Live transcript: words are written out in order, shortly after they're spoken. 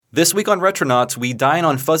This week on Retronauts, we dine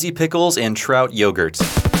on fuzzy pickles and trout yogurt.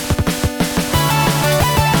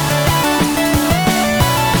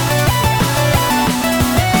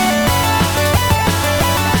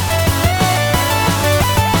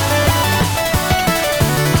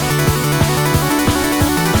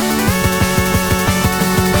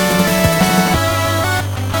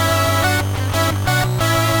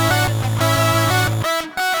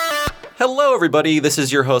 Hello, everybody. This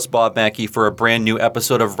is your host, Bob Mackey, for a brand new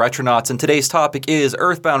episode of Retronauts, and today's topic is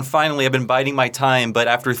EarthBound. Finally, I've been biding my time, but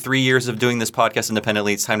after 3 years of doing this podcast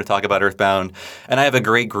independently, it's time to talk about EarthBound, and I have a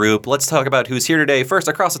great group. Let's talk about who's here today. First,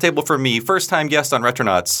 across the table from me, first-time guest on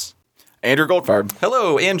Retronauts, Andrew Goldfarb.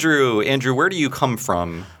 Hello, Andrew. Andrew, where do you come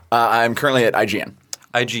from? I'm currently at IGN.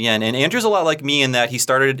 IGN. And Andrew's a lot like me in that he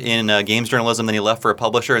started in games journalism, then he left for a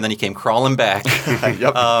publisher, and then he came crawling back.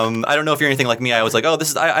 Yep. I don't know if you're anything like me. I was like,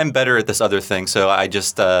 I'm better at this other thing, so I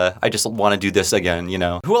just want to do this again, you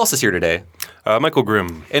know. Who else is here today? Michael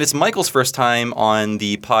Grimm. And it's Michael's first time on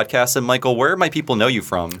the podcast. And Michael, where might people know you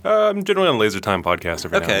from? I'm generally on Laser Time podcast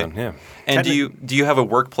every now and then. Yeah. And do you have a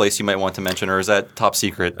workplace you might want to mention, or is that top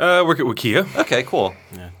secret? Work at Wikia. Okay, cool.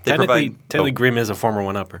 Yeah. Technically, Grimm is a former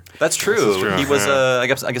one-upper. That's true. True. He was, I'm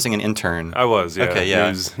guessing, an intern. I was, yeah. Okay,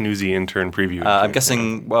 yeah. Newsy intern preview. I'm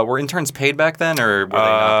guessing, were interns paid back then, or were they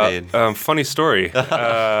not paid? Funny story. Do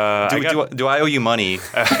I owe you money?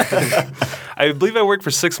 I believe I worked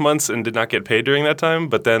for 6 months and did not get paid during that time,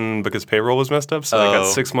 but then because payroll was messed up, so I got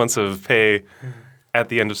 6 months of pay at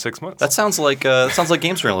the end of 6 months. That sounds like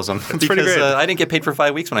games journalism. It's pretty great. I didn't get paid for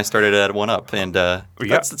 5 weeks when I started at 1UP, and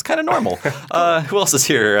that's kind of normal. Who else is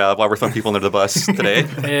here while we're throwing people under the bus today?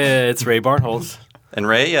 It's Ray Barnholt. And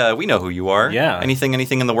Ray, we know who you are. Yeah. Anything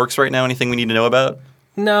in the works right now? Anything we need to know about?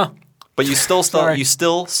 No. But you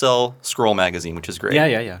still sell Scroll magazine, which is great.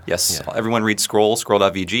 Yeah. Yes, Yeah. Everyone reads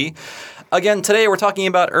Scroll.vg. Again, today we're talking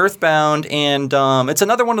about EarthBound, and it's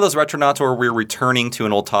another one of those Retronauts where we're returning to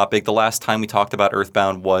an old topic. The last time we talked about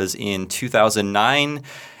EarthBound was in 2009,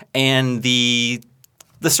 and the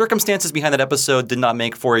circumstances behind that episode did not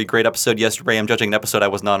make for a great episode. Yes, Ray, I'm judging an episode I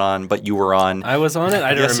was not on, but you were on. I was on it?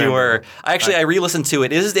 I don't remember. Yes, you were. I re-listened to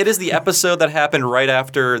it. It is the episode that happened right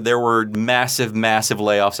after there were massive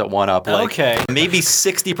layoffs at 1UP. Okay. Maybe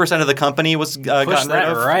 60% of the company was gotten rid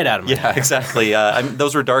of. Right out of me. Yeah, exactly.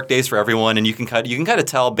 Those were dark days for everyone, and you can kind of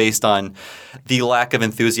tell based on the lack of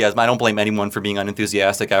enthusiasm. I don't blame anyone for being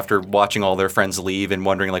unenthusiastic after watching all their friends leave and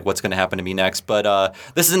wondering like what's going to happen to me next. But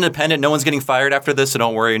this is independent. No one's getting fired after this, so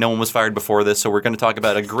don't worry. No one was fired before this, so we're going to talk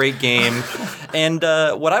about a great game. And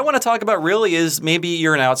what I want to talk about really is maybe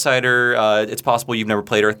you're an outsider. It's possible you've never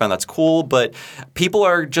played EarthBound. That's cool, but people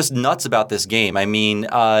are just nuts about this game. I mean,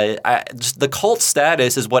 just the cult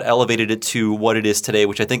status is what elevated it to what it is today,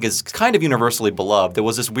 which I think is kind of universally beloved. There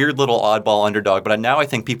was this weird little oddball underdog, but now I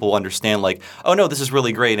think people understand like, oh no, this is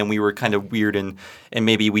really great, and we were kind of weird and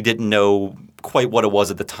maybe we didn't know quite what it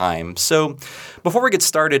was at the time. So before we get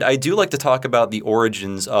started, I do like to talk about the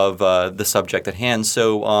origins of the subject at hand.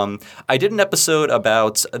 So I did an episode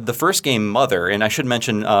about the first game, Mother, and I should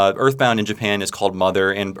mention EarthBound in Japan is called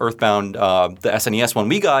Mother, and EarthBound, the SNES one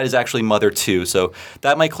we got, is actually Mother 2. So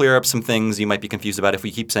that might clear up some things you might be confused about if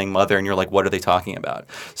we keep saying Mother and you're like, what are they talking about?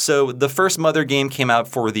 So the first Mother game came out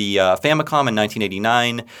for the Famicom in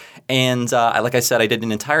 1989, and like I said, I did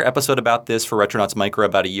an entire episode about this for Retronauts Micro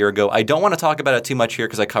about a year ago. I don't want to talk about it too much here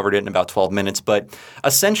because I covered it in about 12 minutes, but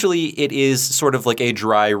essentially it is sort of like a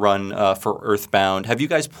dry run for EarthBound. Have you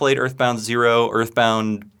guys played EarthBound Zero,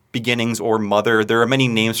 EarthBound Beginnings, or Mother? There are many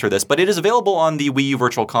names for this, but it is available on the Wii U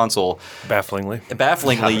Virtual Console. Bafflingly,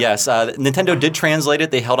 yes. Nintendo did translate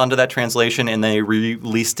it. They held onto that translation, and they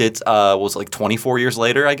released it, was like 24 years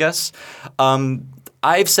later, I guess.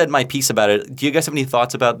 I've said my piece about it. Do you guys have any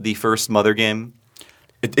thoughts about the first Mother game?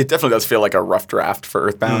 It definitely does feel like a rough draft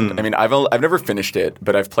for EarthBound. I mean, I've never finished it,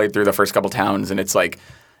 but I've played through the first couple towns, and it's like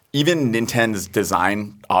even Nintendo's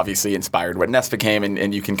design obviously inspired what NES became,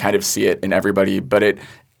 and you can kind of see it in everybody, but it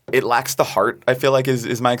lacks the heart, I feel like,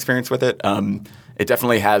 is my experience with it. It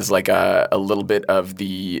definitely has like a little bit of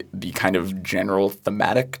the kind of general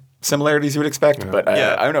thematic similarities you would expect, but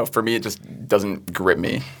I don't know. For me, it just doesn't grip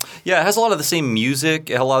me. Yeah, it has a lot of the same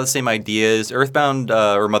music, a lot of the same ideas. EarthBound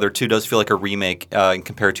or Mother 2 does feel like a remake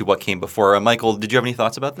compared to what came before. Michael, did you have any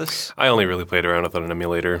thoughts about this? I only really played around with an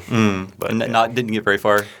emulator, but didn't get very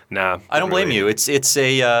far. Nah, I don't blame you. It's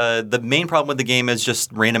the main problem with the game is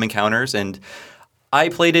just random encounters, and I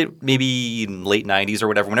played it maybe in late 90s or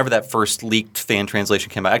whatever, whenever that first leaked fan translation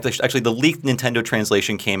came out. Actually, the leaked Nintendo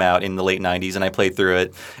translation came out in the late 90s, and I played through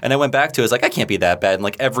it. And I went back to it. I was like, I can't be that bad. And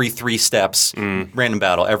like every 3 steps, random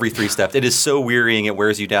battle, every 3 steps. It is so wearying. It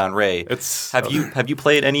wears you down, Ray. Have you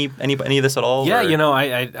played any of this at all? Yeah, or?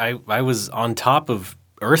 I was on top of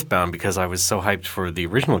EarthBound because I was so hyped for the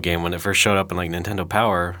original game when it first showed up in like Nintendo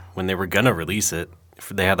Power when they were gonna release it.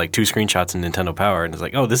 They had like 2 screenshots in Nintendo Power, and it's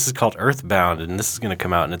like, oh, this is called EarthBound, and this is going to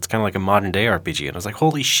come out, and it's kind of like a modern-day RPG. And I was like,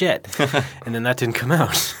 holy shit. And then that didn't come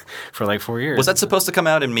out for like 4 years. Was that supposed to come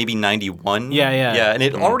out in maybe 91? Yeah. Yeah, and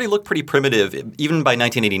it already looked pretty primitive, even by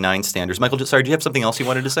 1989 standards. Michael, sorry, do you have something else you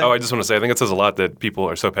wanted to say? Oh, I just want to say, I think it says a lot that people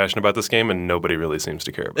are so passionate about this game, and nobody really seems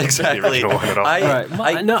to care about the original one at all. I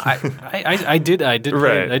did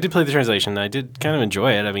play the translation. I did kind of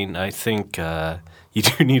enjoy it. I mean, I think you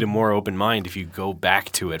do need a more open mind if you go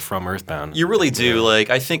back to it from EarthBound. You really do. Yeah. Like,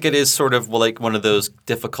 I think it is sort of like one of those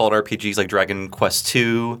difficult RPGs like Dragon Quest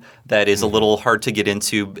II that is a little hard to get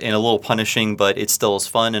into and a little punishing, but it still is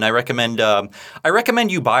fun. And I recommend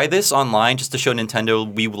you buy this online just to show Nintendo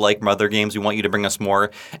we like Mother games. We want you to bring us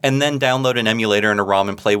more, and then download an emulator and a ROM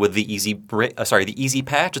and play with the Easy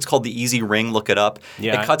Patch. It's called the Easy Ring. Look it up.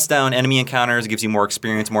 Yeah. It cuts down enemy encounters, gives you more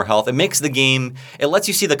experience, more health. It makes the game. It lets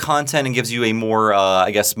you see the content and gives you a more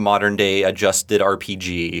modern day adjusted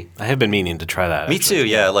RPG. I have been meaning to try that. Me too,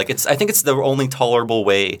 yeah. Like I think it's the only tolerable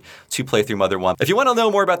way to play through Mother 1. If you want to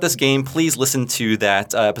know more about this game, please listen to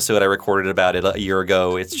that episode I recorded about it a year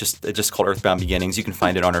ago. It's just called EarthBound Beginnings. You can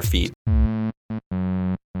find it on our feed.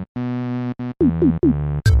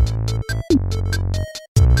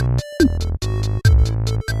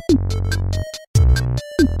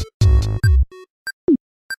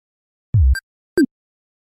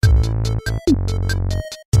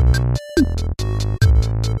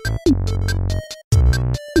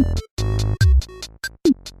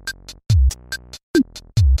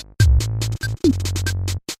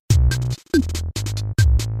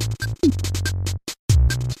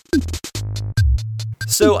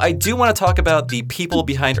 So I do want to talk about the people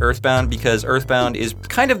behind EarthBound because EarthBound is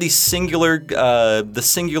kind of the singular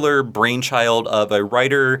brainchild of a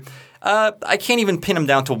writer. I can't even pin him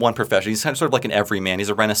down to one profession. He's kind of sort of like an everyman. He's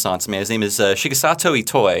a Renaissance man. His name is Shigesato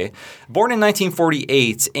Itoi, born in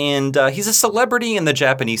 1948, and he's a celebrity in the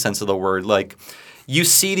Japanese sense of the word. Like, you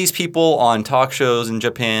see these people on talk shows in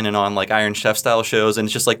Japan and on like Iron Chef style shows, and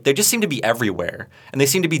it's just like they just seem to be everywhere, and they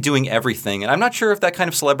seem to be doing everything. And I'm not sure if that kind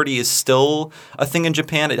of celebrity is still a thing in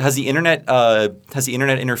Japan. Has the internet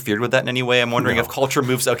interfered with that in any way? I'm wondering if culture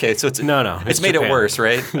moves. Okay, so it's it's made Japan. It worse,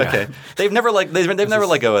 right? Yeah. Okay, they've never let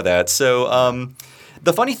go of that. So.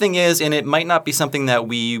 The funny thing is, and it might not be something that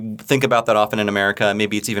we think about that often in America,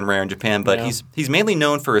 maybe it's even rare in Japan, but he's mainly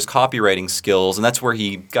known for his copywriting skills, and that's where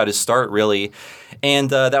he got his start, really. And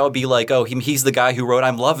that would be like, oh, he's the guy who wrote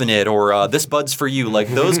I'm Lovin' It, or this bud's for you. Like,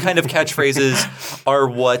 those kind of catchphrases are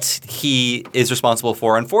what he is responsible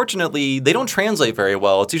for. Unfortunately, they don't translate very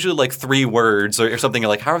well. It's usually like 3 words or something. You're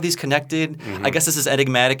like, how are these connected? Mm-hmm. I guess this is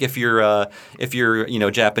enigmatic if you're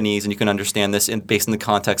Japanese and you can understand this based on the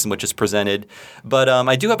context in which it's presented. But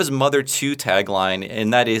I do have his Mother 2 tagline,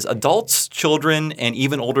 and that is adults, children, and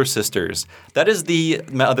even older sisters. That is the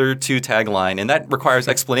Mother 2 tagline, and that requires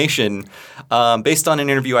explanation. Based on an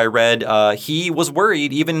interview I read, he was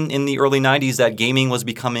worried, even in the early 90s, that gaming was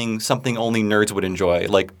becoming something only nerds would enjoy.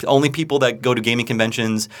 Like, only people that go to gaming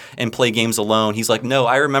conventions and play games alone. He's like, no,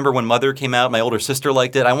 I remember when Mother came out, my older sister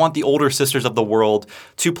liked it. I want the older sisters of the world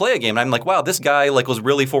to play a game. And I'm like, wow, this guy was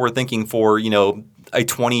really forward-thinking for, a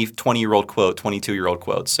 20-year-old quote, 22-year-old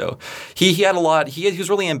quote. So he had a lot. He was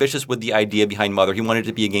really ambitious with the idea behind Mother. He wanted it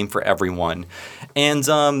to be a game for everyone. And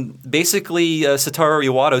basically, Satoru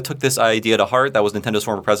Iwata took this idea to heart. That was Nintendo's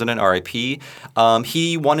former president, R.I.P.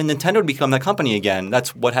 He wanted Nintendo to become that company again.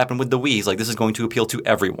 That's what happened with the Wii. He's like, this is going to appeal to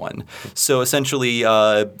everyone. So essentially,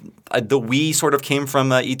 the Wii sort of came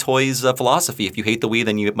from Itoi's philosophy. If you hate the Wii,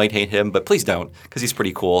 then you might hate him, but please don't, because he's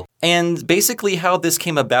pretty cool. And basically how this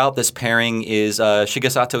came about, this pairing, is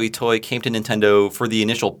Shigesato Itoi came to Nintendo for the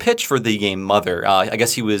initial pitch for the game Mother. I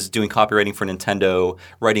guess he was doing copywriting for Nintendo,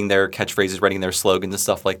 writing their catchphrases, writing their slogans and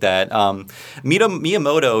stuff like that. Shigeru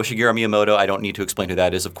Miyamoto, I don't need to explain who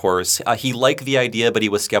that is, of course. He liked the idea, but he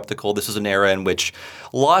was skeptical. This was an era in which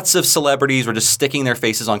lots of celebrities were just sticking their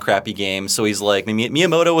faces on crappy games. So he's like,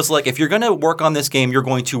 Miyamoto was like, if you're going to work on this game, you're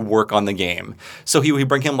going to work on the game. So he would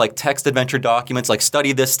bring him like text adventure documents, like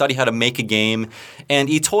study this, study how to make a game. And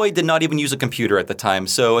Itoi did not even use a computer at the time.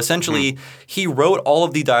 So essentially, he wrote all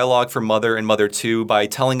of the dialogue for Mother and Mother 2 by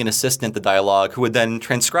telling an assistant the dialogue, who would then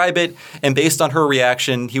transcribe it, and based on her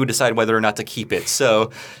reaction, he would decide whether or not to keep it.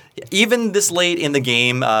 So Even this late in the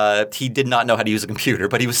game, he did not know how to use a computer,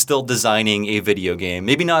 but he was still designing a video game.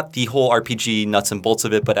 Maybe not the whole RPG nuts and bolts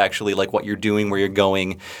of it, but actually like what you're doing, where you're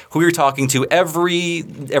going, who you're talking to. Every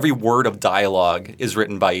word of dialogue is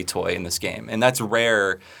written by Itoi in this game, and that's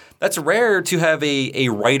rare. That's rare to have a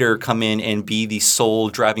writer come in and be the sole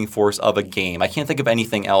driving force of a game. I can't think of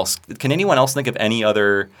anything else. Can anyone else think of any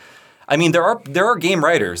other? I mean, there are game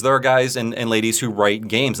writers. There are guys and ladies who write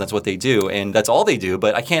games. That's what they do, and that's all they do.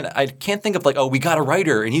 But I can't think of like, oh, we got a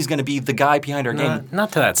writer, and he's going to be the guy behind our game.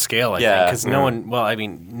 Not to that scale, I think, because no one. Well, I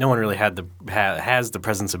mean, no one really has the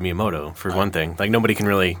presence of Miyamoto for one thing. Like nobody can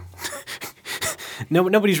really.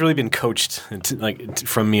 Nobody's really been coached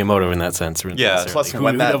from Miyamoto in that sense. Yeah, plus who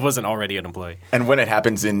wasn't already an employee. And when it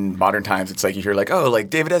happens in modern times, it's like you hear like, oh,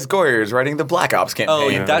 like David S. Goyer is writing the Black Ops campaign. Oh,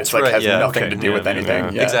 yeah. That's right. Has yeah. nothing to do with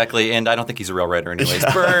anything. Yeah. Exactly, and I don't think he's a real writer anyways.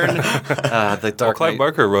 Burn. The Dark Clive Knight.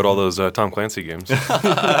 Barker wrote all those Tom Clancy games.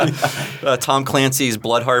 Tom Clancy's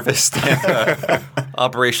Blood Harvest, and,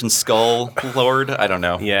 Operation Skull Lord. I don't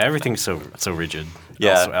know. Yeah, everything's so rigid.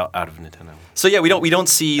 Yeah. Also out of Nintendo. So yeah, we don't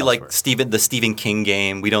see like the Stephen King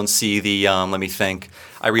game. We don't see the let me think.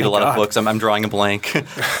 I read a lot of books. I'm drawing a blank.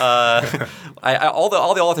 All the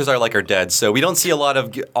authors are dead. So we don't see a lot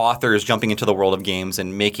of authors jumping into the world of games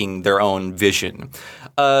and making their own vision.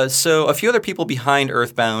 So a few other people behind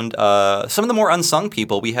EarthBound. Some of the more unsung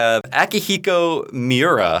people. We have Akihiko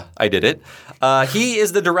Miura. I did it. He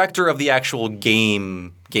is the director of the actual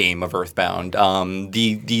game of EarthBound,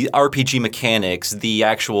 the RPG mechanics, the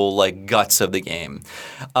actual like guts of the game.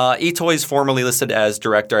 Itoi is formerly listed as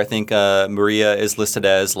director. I think Maria is listed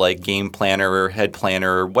as like game planner or head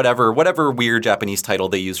planner, whatever weird Japanese title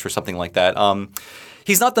they use for something like that.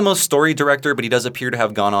 He's not the most story director, but he does appear to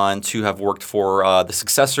have gone on to have worked for the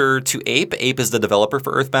successor to Ape. Ape is the developer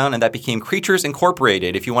for EarthBound, and that became Creatures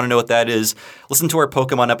Incorporated. If you want to know what that is, listen to our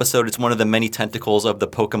Pokemon episode. It's one of the many tentacles of the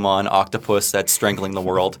Pokemon octopus that's strangling the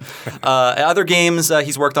world. Other games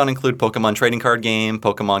he's worked on include Pokemon Trading Card Game,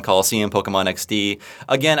 Pokemon Coliseum, Pokemon XD.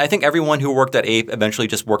 Again, I think everyone who worked at Ape eventually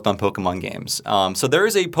just worked on Pokemon games. So there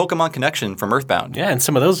is a Pokemon connection from EarthBound. Yeah, and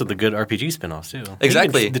some of those are the good RPG spin-offs, too.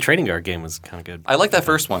 Exactly. The Trading Card Game was kind of good. I like that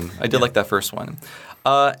first one. I did like that first one.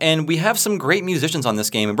 And we have some great musicians on this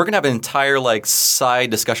game, and we're going to have an entire like side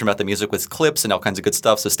discussion about the music with clips and all kinds of good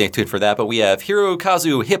stuff, so stay tuned for that. But we have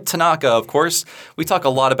Hirokazu Hip Tanaka, of course. We talk a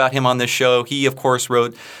lot about him on this show. He, of course,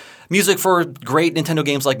 wrote music for great Nintendo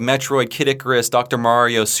games like Metroid, Kid Icarus, Dr.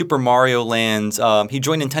 Mario, Super Mario Land. He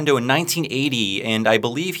joined Nintendo in 1980, and I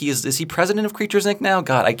believe is he president of Creatures Inc. now?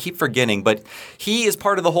 God, I keep forgetting, but he is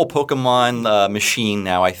part of the whole Pokemon machine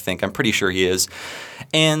now, I think. I'm pretty sure he is.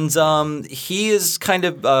 And he is kind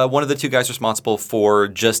of one of the two guys responsible for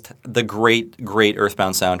just the great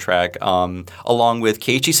EarthBound soundtrack, along with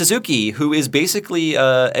Keiichi Suzuki, who is basically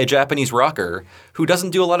a Japanese rocker who doesn't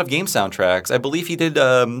do a lot of game soundtracks. I believe he did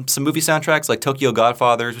some movie soundtracks like Tokyo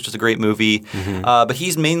Godfathers, which is a great movie. Mm-hmm. But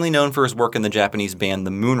he's mainly known for his work in the Japanese band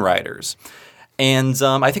The Moonriders. And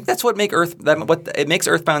I think that's what makes EarthBound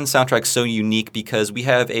soundtrack so unique, because we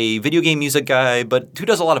have a video game music guy, but who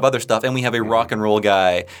does a lot of other stuff, and we have a rock and roll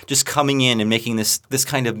guy just coming in and making this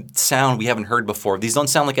kind of sound we haven't heard before. These don't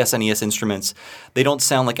sound like SNES instruments. They don't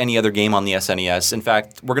sound like any other game on the SNES. In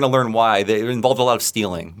fact, we're going to learn why. They involved a lot of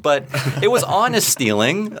stealing, but it was honest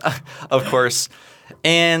stealing, of course.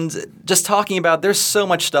 And just talking about, there's so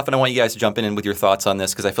much stuff, and I want you guys to jump in with your thoughts on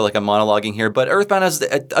this because I feel like I'm monologuing here. But EarthBound has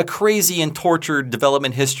a crazy and tortured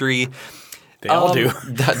development history. They all do.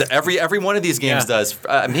 Every one of these games does.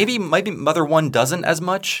 Maybe Mother 1 doesn't as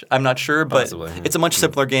much. I'm not sure, but possibly, yeah. It's a much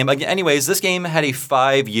simpler game. Anyways, this game had a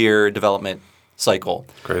 5-year development cycle.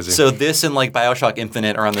 Crazy. So this and like BioShock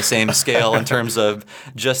Infinite are on the same scale in terms of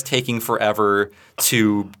just taking forever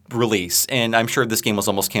to release. And I'm sure this game was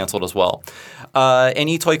almost canceled as well. And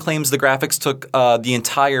Itoi claims the graphics took the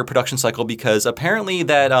entire production cycle because apparently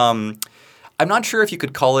that I'm not sure if you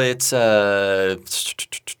could call it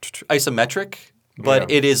isometric.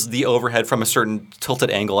 But it is the overhead from a certain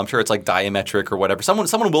tilted angle. I'm sure it's like diametric or whatever.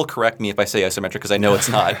 Someone will correct me if I say isometric because I know it's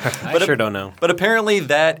not. I sure don't know. But apparently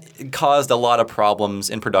that caused a lot of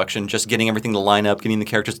problems in production, just getting everything to line up, getting the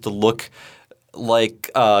characters to look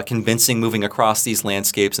like convincing moving across these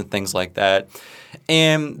landscapes and things like that.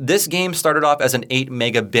 And this game started off as an 8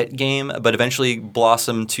 megabit game, but eventually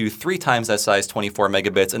blossomed to 3 times that size, 24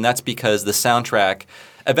 megabits. And that's because the soundtrack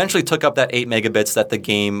eventually took up that 8 megabits that the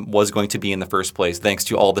game was going to be in the first place, thanks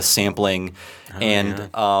to all the sampling and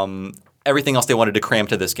everything else they wanted to cram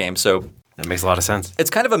to this game. So That makes a lot of sense. It's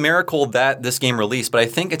kind of a miracle that this game released, but I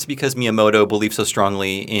think it's because Miyamoto believed so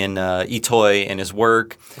strongly in Itoi and his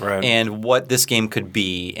work and what this game could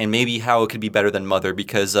be and maybe how it could be better than Mother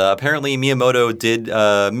because apparently Miyamoto did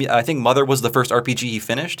I think Mother was the first RPG he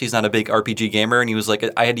finished. He's not a big RPG gamer and he was like,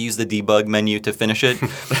 I had to use the debug menu to finish it.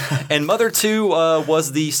 And Mother 2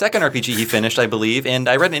 was the second RPG he finished, I believe, and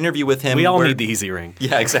I read an interview with him. We all need the easy ring.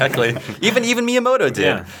 Yeah, exactly. even Miyamoto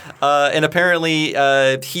did. Yeah. And apparently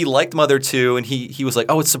he liked Mother 2 and he was like,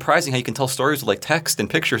 oh, it's surprising how you can tell stories with like text and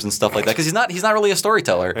pictures and stuff like that because he's not really a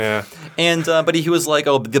storyteller. Yeah. And but he was like,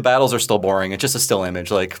 oh, the battles are still boring. It's just a still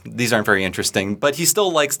image. Like these aren't very interesting. But he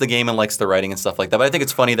still likes the game and likes the writing and stuff like that. But I think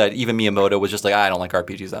it's funny that even Miyamoto was just like, I don't like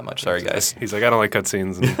RPGs that much. Sorry, guys. He's like, I don't like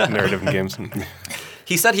cutscenes and narrative in games.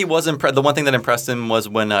 He said he was impressed. The one thing that impressed him was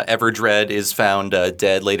when Everdread is found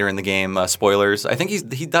dead later in the game. Spoilers. I think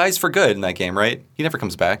he dies for good in that game, right? He never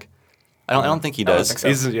comes back. I don't think he does. I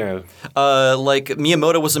don't think so. Like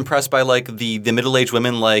Miyamoto was impressed by like the middle-aged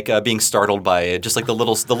women like being startled by it, just like the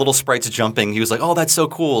little sprites jumping. He was like, "Oh, that's so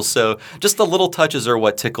cool." So just the little touches are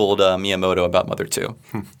what tickled Miyamoto about Mother 2.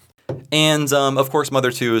 And of course,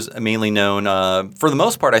 Mother 2 is mainly known for the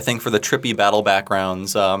most part, I think, for the trippy battle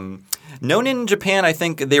backgrounds. Known in Japan, I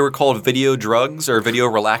think they were called video drugs or video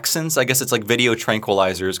relaxants. I guess it's like video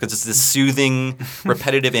tranquilizers because it's this soothing,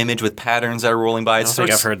 repetitive image with patterns that are rolling by. I don't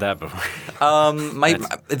think I've heard that before.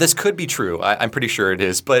 This could be true. I'm pretty sure it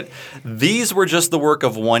is. But these were just the work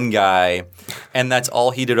of one guy, and that's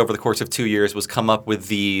all he did over the course of 2 years was come up with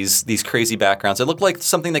these crazy backgrounds. It looked like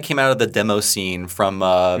something that came out of the demo scene from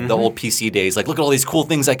the old PC days. Like, look at all these cool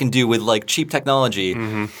things I can do with like cheap technology.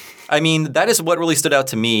 Mm-hmm. I mean, that is what really stood out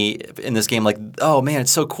to me in this game. Like, oh man,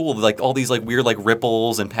 it's so cool. Like all these like weird like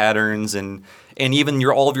ripples and patterns and even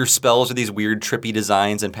all of your spells are these weird trippy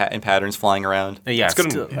designs and patterns flying around. Yeah,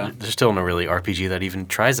 there's still no really RPG that even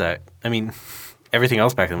tries that. I mean, everything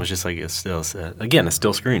else back then was just like a still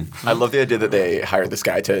screen. I love the idea that they hired this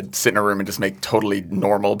guy to sit in a room and just make totally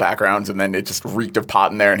normal backgrounds, and then it just reeked of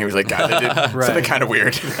pot in there, and he was like, "God, they did something kind of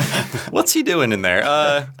weird." What's he doing in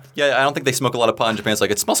there? Yeah, I don't think they smoke a lot of pot in Japan. It's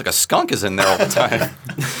like it smells like a skunk is in there all the time.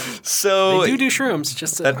 So they do shrooms.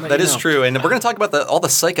 Just that is true, and we're going to talk about all the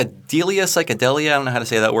psychedelia. I don't know how to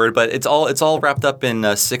say that word, but it's all wrapped up in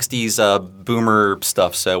 60s boomer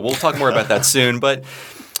stuff. So we'll talk more about that soon, but.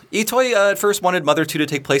 Itoi at first wanted Mother 2 to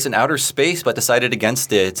take place in outer space, but decided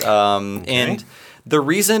against it. And the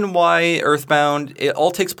reason why EarthBound, it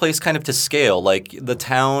all takes place kind of to scale. Like, the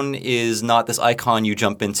town is not this icon you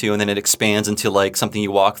jump into and then it expands into, like, something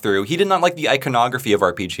you walk through. He did not like the iconography of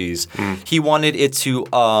RPGs. He wanted it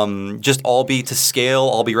to just all be to scale,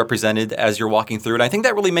 all be represented as you're walking through. And I think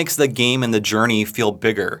that really makes the game and the journey feel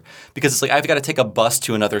bigger. Because it's like, I've got to take a bus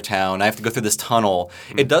to another town. I have to go through this tunnel.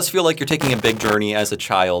 It does feel like you're taking a big journey as a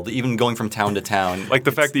child, even going from town to town. Like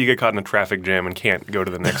the fact that you get caught in a traffic jam and can't go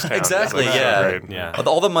to the next town. Exactly, like, yeah. Right. Yeah.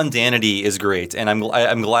 All the mundanity is great, and I'm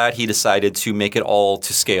glad he decided to make it all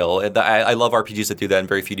to scale. I love RPGs that do that, and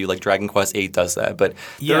very few do. Like Dragon Quest VIII does that, but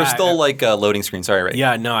there are still like loading screens. Sorry, right?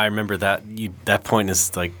 Yeah, no, I remember that. That point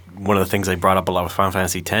is like one of the things I brought up a lot with Final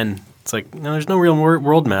Fantasy X. It's like, no, there's no real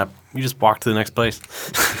world map. You just walk to the next place.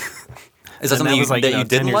 Is that something that you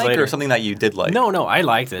didn't like, or something that you did like? No, I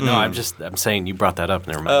liked it. No, I'm saying you brought that up.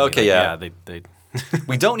 Never mind. Okay, yeah. They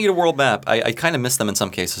we don't need a world map. I kind of miss them in some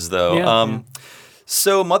cases, though. Yeah.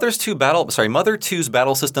 So Mother 2's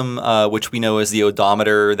battle system, which we know is the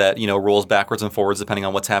odometer that rolls backwards and forwards depending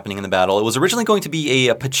on what's happening in the battle. It was originally going to be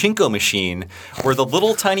a pachinko machine where the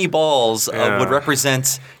little tiny balls would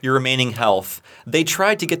represent your remaining health. They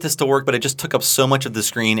tried to get this to work, but it just took up so much of the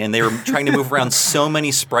screen, and they were trying to move around so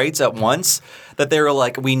many sprites at once that they were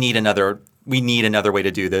like, we need another way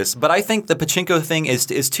to do this. But I think the pachinko thing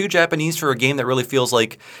is too Japanese for a game that really feels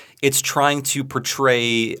like it's trying to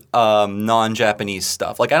portray non-Japanese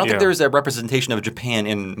stuff. Like, I don't think there's a representation of Japan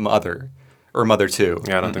in Mother or Mother 2.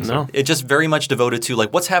 Yeah, I don't think so. It's just very much devoted to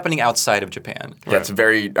like what's happening outside of Japan. Yeah, it's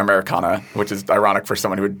very Americana, which is ironic for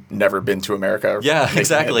someone who had never been to America. Yeah,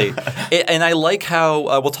 exactly. And I like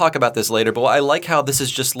how we'll talk about this later, but I like how this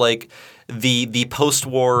is just like the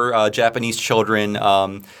post-war Japanese children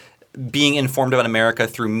being informed about America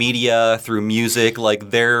through media, through music, like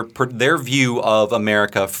their view of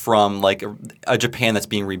America from like a Japan that's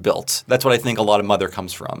being rebuilt. That's what I think a lot of Mother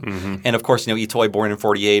comes from. Mm-hmm. And of course, Itoi, born in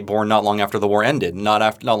 1948, born not long after the war ended,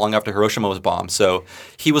 not long after Hiroshima was bombed. So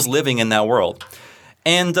he was living in that world.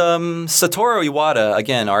 And Satoru Iwata,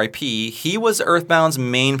 again, R.I.P., he was EarthBound's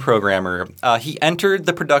main programmer. He entered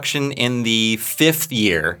the production in the 5th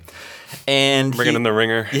year. And bringing in the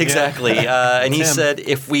ringer. Exactly. And he said,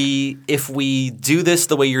 if we do this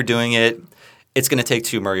the way you're doing it, it's going to take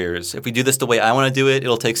 2 more years. If we do this the way I want to do it,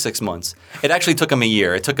 it'll take 6 months. It actually took him a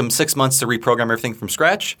year. It took him 6 months to reprogram everything from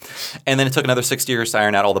scratch, and then it took another 6 years to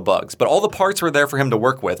iron out all the bugs. But all the parts were there for him to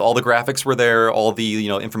work with. All the graphics were there, all the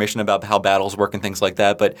information about how battles work and things like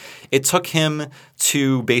that. But it took him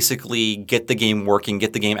to basically get the game working,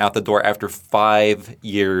 get the game out the door after 5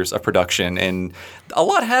 years of production. And a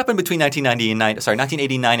lot happened between 1989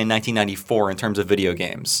 and 1994 in terms of video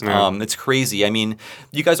games. It's crazy. I mean,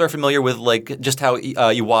 you guys are familiar with like just how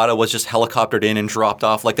Iwata was just helicoptered in and dropped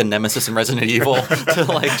off like the nemesis in Resident Evil to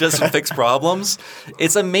like just fix problems.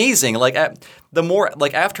 It's amazing. Like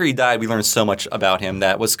after he died, we learned so much about him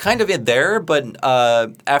that was kind of in there. But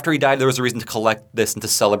after he died, there was a reason to collect this and to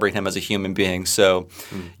celebrate him as a human being. So,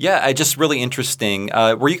 yeah, just really interesting.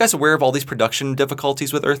 Were you guys aware of all these production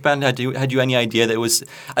difficulties with EarthBound? Had you any idea that it was?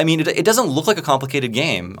 I mean, it doesn't look like a complicated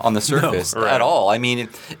game on the surface at all. I mean,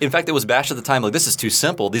 in fact, it was bashed at the time like this is too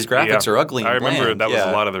simple. These graphics are ugly. I and remember bland. that was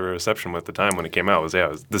a lot of the reception at the time when it came out.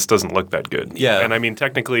 This doesn't look that good. Yeah, and I mean,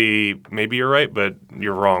 technically, maybe you're right, but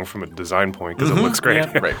you're wrong from a design point because it looks great.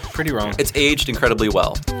 Yeah, right. Pretty wrong. It's aged incredibly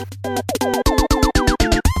well.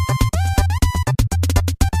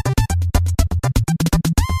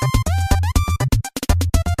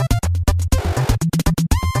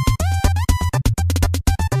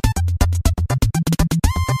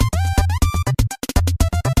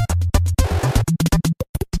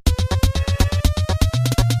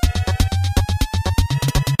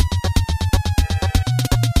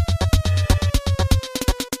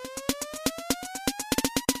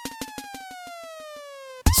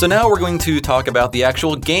 So now we're going to talk about the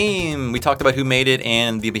actual game. We talked about who made it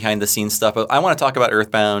and the behind-the-scenes stuff. But I want to talk about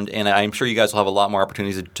EarthBound, and I'm sure you guys will have a lot more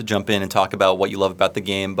opportunities to jump in and talk about what you love about the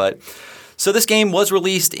game. So this game was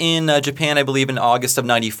released in Japan, I believe, in August of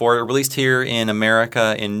 '94. It released here in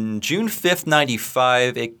America in June 5th,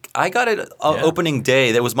 '95. I got it opening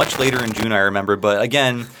day. That was much later in June, I remember. But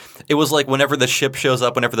again, it was like whenever the ship shows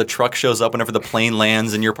up, whenever the truck shows up, whenever the plane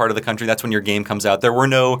lands in your part of the country, that's when your game comes out. There were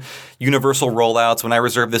no universal rollouts. When I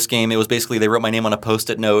reserved this game, it was basically they wrote my name on a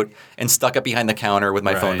Post-it note and stuck it behind the counter with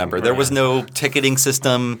my phone number. There was no ticketing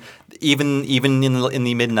system, even in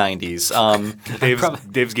the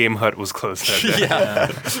mid-'90s. Dave's Game Hut was closed that day.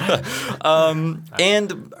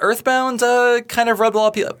 And EarthBound kind of rubbed a lot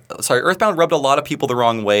of people. EarthBound rubbed a lot of people the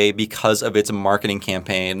wrong way because of its marketing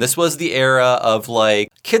campaign. This was the era of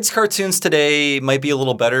like kids' cartoons today might be a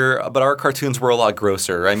little better, but our cartoons were a lot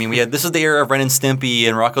grosser. I mean, this is the era of Ren and Stimpy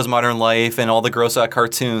and Rocko's Modern Life and all the gross out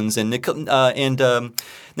cartoons, and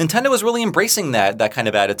Nintendo was really embracing that kind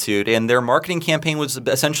of attitude, and their marketing campaign was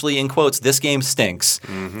essentially, in quotes, "This game stinks."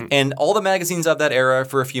 Mm-hmm. And all the magazines of that era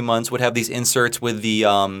for a few months would have these inserts with the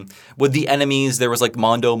enemies. There was like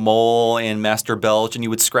Mondo Mole and Master Belch, and you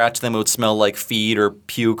would scratch them; it would smell like feed or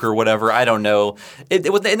puke or whatever. I don't know. It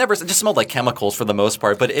just smelled like chemicals for the most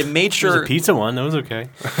part, but it made sure. There was a pizza one that was okay.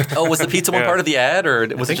 Oh, was the pizza one part of the ad, or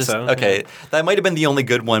was it just so, okay? Yeah. That might have been the only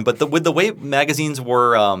good one, but with the way magazines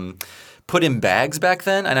were. Put in bags back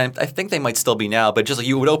then, and I think they might still be now, but just like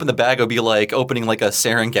you would open the bag, it would be like opening like a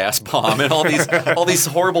sarin gas bomb, and all these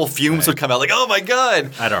horrible fumes would come out. Like, oh my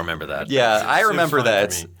god! I don't remember that. Yeah, I remember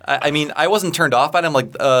that. I mean, I wasn't turned off by it. I'm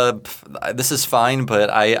like, this is fine, but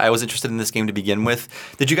I was interested in this game to begin with.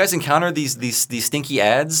 Did you guys encounter these stinky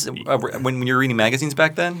ads when you were reading magazines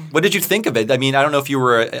back then? What did you think of it? I mean, I don't know if you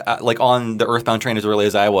were like on the EarthBound train as early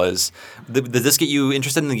as I was. Did this get you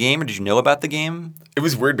interested in the game, or did you know about the game? It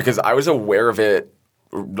was weird because I was aware of it.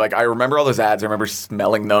 Like, I remember all those ads. I remember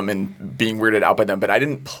smelling them and being weirded out by them, but I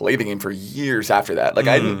didn't play the game for years after that. Like,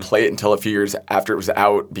 I didn't play it until a few years after it was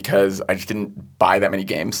out because I just didn't buy that many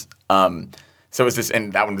games. So it was this,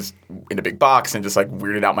 and that one was in a big box and just like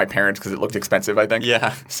weirded out my parents because it looked expensive, I think.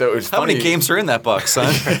 Yeah. So it was funny. How many games are in that box,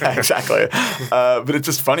 son? Yeah, exactly. But it's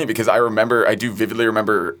just funny because I do vividly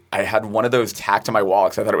remember I had one of those tacked to my wall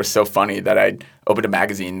because I thought it was so funny that I opened a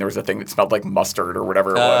magazine. There was a thing that smelled like mustard or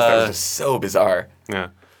whatever it was. That was just so bizarre.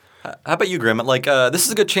 Yeah. How about you, Grimm? Like, this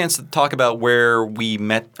is a good chance to talk about where we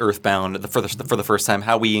met EarthBound for the first time,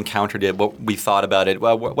 how we encountered it, what we thought about it.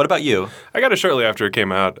 What about you? I got it shortly after it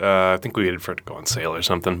came out. I think we waited for it to go on sale or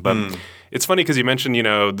something. But it's funny because you mentioned,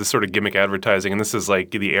 this sort of gimmick advertising, and this is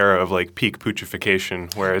like the era of like peak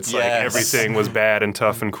poochification, where it's like everything was bad and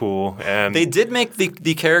tough and cool. And they did make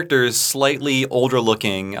the characters slightly older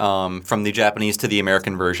looking from the Japanese to the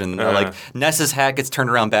American version. Like Ness's hat gets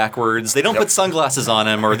turned around backwards. They don't put sunglasses on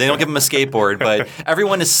him, or they don't give him a skateboard, but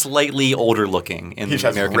everyone is slightly older looking in the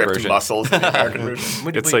American ripped version. Muscles in the American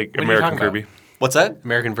version. It's like American Kirby. What's that?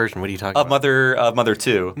 American version. What are you talking Of about? Mother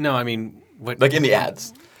 2. No, I mean, what? Like in the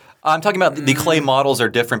ads. I'm talking about the clay models are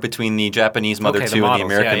different between the Japanese Mother 2 and the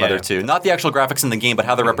American Mother 2. Not the actual graphics in the game, but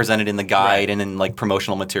how they're represented in the guide and in like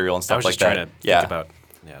promotional material and stuff like that. Trying to think about.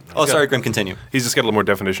 Yeah, oh, sorry, Grimm, continue. He's just got a little more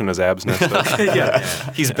definition as abs now.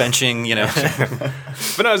 He's benching,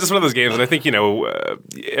 But no, it's just one of those games, and I think,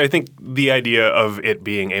 I think the idea of it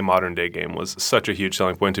being a modern day game was such a huge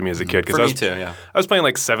selling point to me as a kid. For me too, yeah. I was playing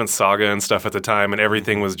like Seventh Saga and stuff at the time, and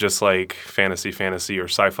everything was just like fantasy, or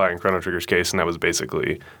sci-fi in Chrono Trigger's case, and that was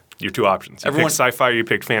basically your two options. You picked sci-fi or you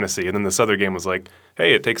picked fantasy, and then this other game was like,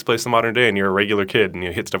 hey, it takes place in modern day, and you're a regular kid, and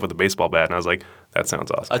you hit stuff with a baseball bat, and I was like, that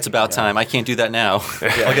sounds awesome. It's about time. I can't do that now.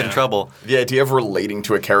 I'll get in trouble. The idea of relating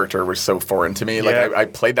to a character was so foreign to me. Like I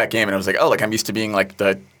played that game and I was like, oh, like I'm used to being like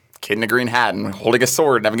the kid in a green hat and holding a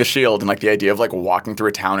sword and having a shield, and like the idea of like walking through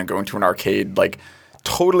a town and going to an arcade, like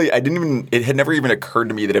totally. It had never even occurred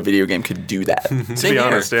to me that a video game could do that. To be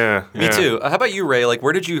honest, yeah. Me too. How about you, Ray? Like,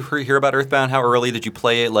 where did you hear about EarthBound? How early did you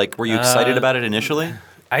play it? Like, were you excited about it initially?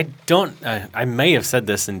 I don't. I may have said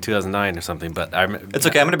this in 2009 or something, but it's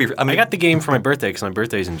okay. I got the game for my birthday because my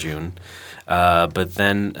birthday's in June. But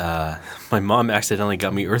then my mom accidentally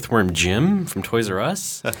got me Earthworm Jim from Toys R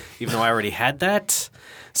Us, even though I already had that.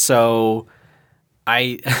 So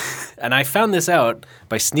I found this out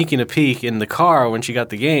by sneaking a peek in the car when she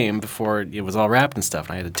got the game before it was all wrapped and stuff.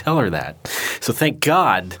 And I had to tell her that. So thank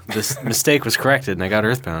God this mistake was corrected, and I got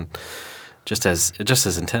EarthBound. Just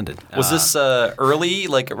as intended. Was this early,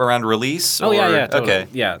 like around release? Oh, or? yeah, totally. Okay.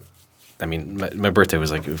 Yeah. I mean, my birthday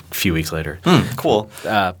was like a few weeks later. Cool.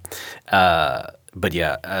 But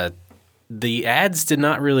yeah, the ads did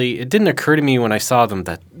not really – it didn't occur to me when I saw them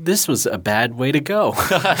that this was a bad way to go.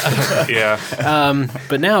 Yeah.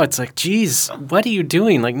 But now it's like, geez, what are you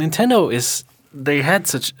doing? Like Nintendo is – they had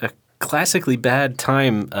such a classically bad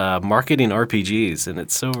time marketing RPGs, and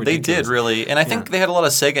it's so ridiculous. They did, really. And I think they had a lot of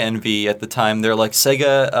Sega envy at the time. They're like,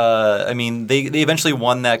 Sega, I mean, they eventually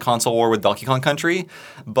won that console war with Donkey Kong Country,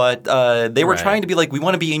 but they were trying to be like, we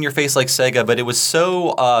want to be in your face like Sega, but it was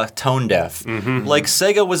so tone deaf. Like,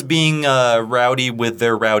 Sega was being rowdy with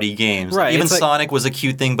their rowdy games. Right. Even Sonic was a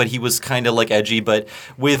cute thing, but he was kind of like edgy. But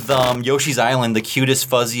with Yoshi's Island, the cutest,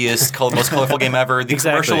 fuzziest, most colorful game ever, the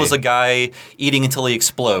commercial was a guy eating until he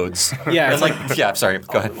explodes. Yeah, sorry,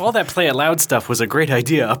 go ahead. All that Play It Loud stuff was a great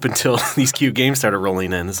idea up until these cute games started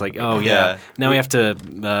rolling in. It's like, oh yeah, now we have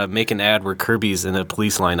to make an ad where Kirby's in a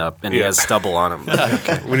police lineup and he has stubble on him.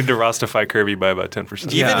 Okay. We need to Rostify Kirby by about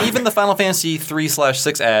 10%. Even the Final Fantasy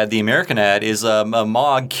 3/6 ad, the American ad, is a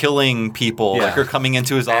Mog killing people, like her coming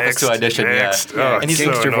into his office to audition. Oh, and he's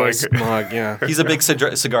gangster voice Mog. He's a big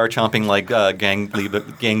cigar chomping like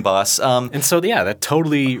gang boss. And so that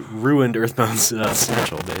totally ruined EarthBound's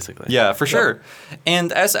potential, basically. Yeah, for sure.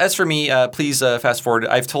 And as for me, please fast forward.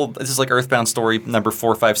 I've told this is like EarthBound story number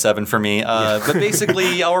 457 for me. But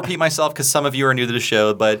basically, I'll repeat myself because some of you are new to the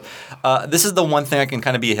show. But this is the one thing I can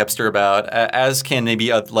kind of be a hipster about, as can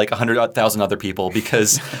maybe like 100,000 other people.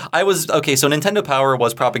 Because I was so Nintendo Power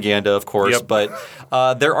was propaganda, of course. Yep. But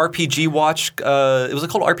their RPG Watch, was it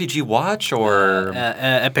called RPG Watch or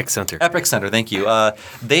Epic Center? Epic Center, thank you.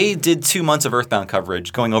 They did 2 months of EarthBound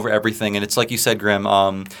coverage, going over everything, and it's like you said, Grimm.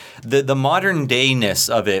 The modern dayness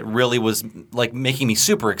of it really was like making me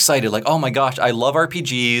super excited. Like, oh my gosh, I love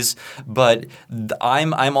RPGs, but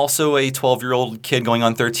I'm also a 12-year-old kid going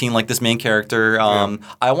on 13, like this main character.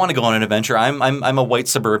 I want to go on an adventure. I'm a white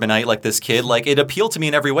suburbanite like this kid. Like, it appealed to me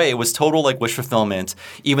in every way. It was total like wish fulfillment,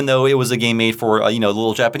 even though it was a game made for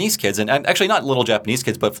little Japanese kids, and actually not little Japanese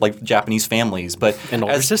kids, but like Japanese families, and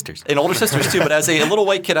older sisters too. But as a little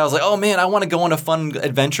white kid, I was like, oh man, I want to go on a fun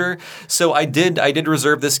adventure. So I did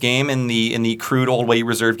reserve this game in the crude old way you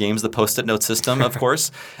reserve games, the Post-it note system, of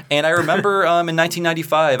course. And I remember in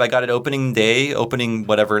 1995, I got it opening night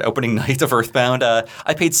of EarthBound.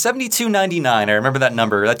 I paid $72.99. I remember that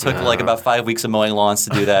number. That took like about 5 weeks of mowing lawns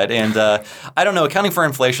to do that. And I don't know, accounting for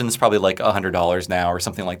inflation, it's probably like $100 now or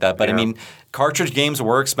something like that. But I mean, cartridge games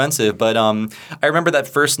were expensive. But I remember that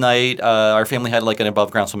first night, our family had like an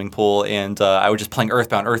above ground swimming pool, and I was just playing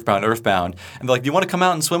EarthBound. And they're like, do you want to come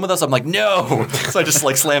out and swim with us? I'm like, no. So I just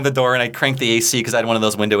like slammed the door and I cranked the AC because I had one of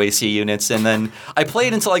those window AC units. And then I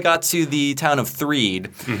played until I got to the town of Threed.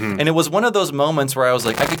 And it was one of those moments where I was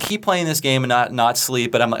like, I could keep playing this game and not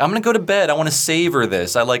sleep, but I'm like, I'm going to go to bed. I want to savor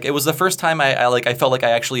this. It was the first time I felt like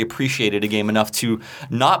I actually appreciated a game enough to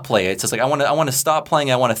not play it. So it's like, I want to stop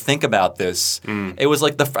playing. I want to think about this. It was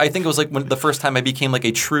like I think it was like the first time I became like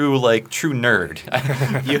a true nerd.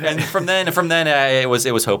 And from then it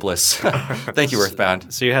was hopeless. Thank you,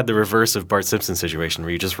 EarthBound. So you had the reverse of Bart Simpson's situation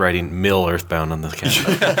where you're just writing Mill EarthBound on the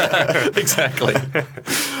camera. Exactly.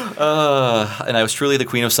 And I was truly the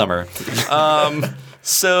queen of summer.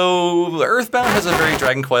 So EarthBound has a very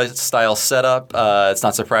Dragon Quest style setup. It's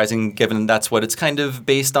not surprising given that's what it's kind of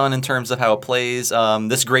based on in terms of how it plays.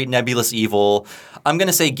 This great nebulous evil. I'm going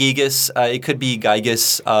to say Gigas. It could be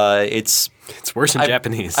Gygas. It's worse in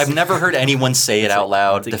Japanese. I've never heard anyone say it out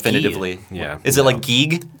loud definitively. Geeg. Yeah. Is it like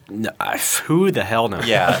Geeg? No, who the hell knows?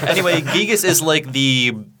 Yeah. Anyway, Gigas is like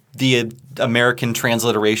the American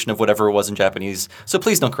transliteration of whatever it was in Japanese. So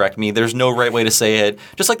please don't correct me. There's no right way to say it.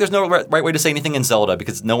 Just like there's no right way to say anything in Zelda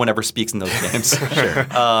because no one ever speaks in those games. Sure.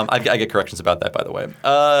 I get corrections about that, by the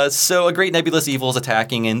way. So a great nebulous evil is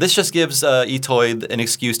attacking, and this just gives Itoi an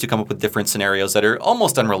excuse to come up with different scenarios that are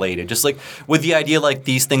almost unrelated. Just like with the idea like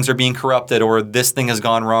these things are being corrupted or this thing has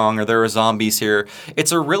gone wrong or there are zombies here.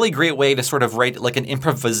 It's a really great way to sort of write like an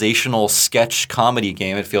improvisational sketch comedy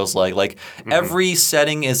game, it feels like. Like every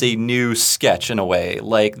setting is a new sketch in a way.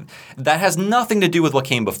 Like that has nothing to do with what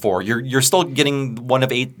came before. You're still getting one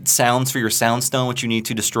of 8 sounds for your sound stone, which you need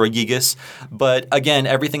to destroy Gigas. But again,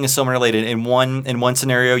 everything is so related. In one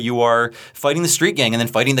scenario, you are fighting the street gang and then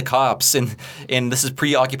fighting the cops, and this is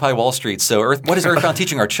pre-Occupy Wall Street. So what is EarthBound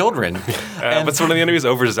teaching our children? But one of the enemies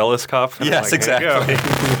overzealous cop. Yes, exactly.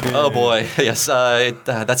 Oh boy, yes.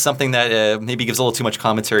 That's something that maybe gives a little too much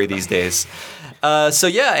commentary these days. So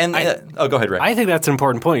yeah, and go ahead, Ray. I think that's an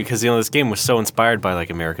important point because this game was so inspired by like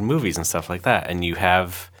American movies and stuff like that, and you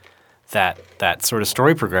have that sort of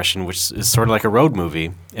story progression, which is sort of like a road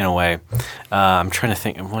movie in a way. I'm trying to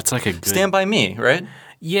think, what's like a good Stand By Me, right?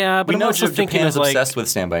 Yeah, but I'm also thinking of like obsessed with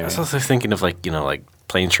Stand By Me. I was also thinking of like like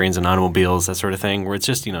planes, trains, and automobiles, that sort of thing, where it's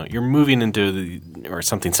just you're moving into or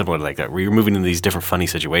something similar like that, where you're moving into these different funny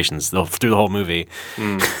situations through the whole movie.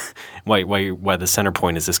 Why the center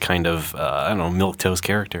point is this kind of milquetoast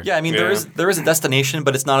character. Yeah, I mean there is a destination,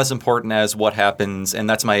 but it's not as important as what happens, and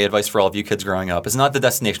that's my advice for all of you kids growing up. It's not the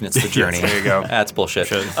destination; it's the journey. Yes, there you go. That's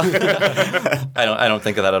bullshit. I don't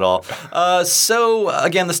think of that at all. So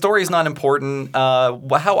again, the story is not important.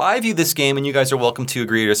 How I view this game, and you guys are welcome to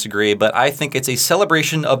agree or disagree, but I think it's a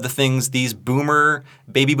celebration of the things these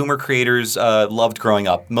baby boomer creators loved growing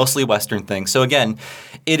up, mostly Western things. So again,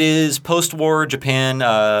 it is post-war Japan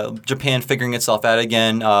figuring itself out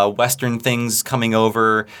again, Western things coming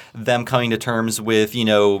over, them coming to terms with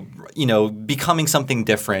becoming something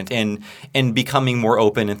different and becoming more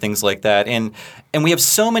open and things like that. And we have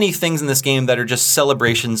so many things in this game that are just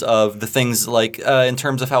celebrations of the things like in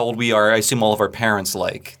terms of how old we are. I assume all of our parents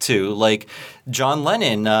like too, like John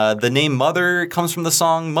Lennon. The name Mother comes from the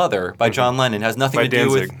song Mother by John Lennon. It has nothing by to do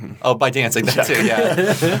Danzig. with... Oh, by Danzig, that too,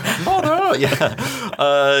 yeah. Mother, yeah.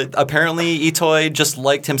 Apparently, Itoi just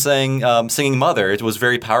liked him singing Mother. It was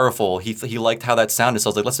very powerful. He liked how that sounded,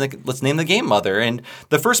 so I was like, let's name the game Mother. And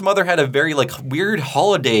the first Mother had a very like weird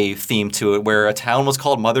holiday theme to it, where a town was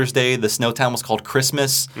called Mother's Day, the snow town was called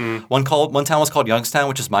Christmas. One town was called Youngstown,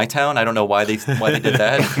 which is my town. I don't know why they did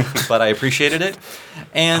that, but I appreciated it.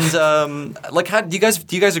 And how do you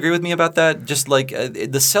guys agree with me about that? Just like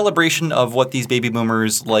the celebration of what these baby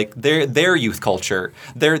boomers like their youth culture.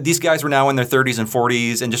 These guys were now in their 30s and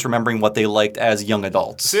 40s and just remembering what they liked as young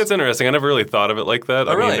adults. See, it's interesting. I never really thought of it like that.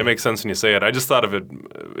 I really? mean, it makes sense when you say it. I just thought of it.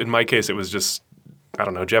 In my case, it was just. I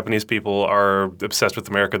don't know. Japanese people are obsessed with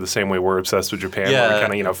America the same way we're obsessed with Japan. Yeah. Where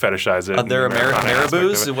we kind of fetishize it. They're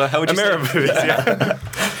Marabous? How would you say? Marabous, yeah.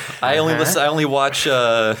 I only watch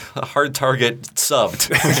Hard Target subbed.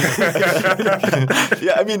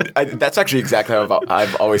 Yeah, I mean, that's actually exactly how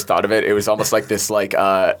I've always thought of it. It was almost like this, like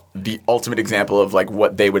the ultimate example of like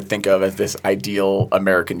what they would think of as this ideal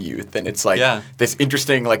American youth, and it's like this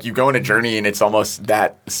interesting, like you go on a journey, and it's almost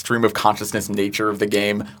that stream of consciousness nature of the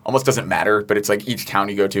game almost doesn't matter, but it's like each town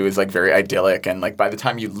you go to is like very idyllic, and like by the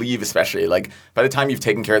time you leave, especially like by the time you've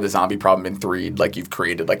taken care of the zombie problem in 3, like you've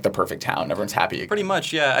created like the perfect town. Everyone's happy again. Pretty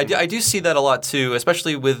much, yeah. I do see that a lot too,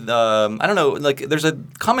 especially with I don't know, like there's a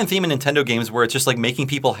common theme in Nintendo games where it's just like making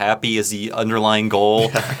people happy is the underlying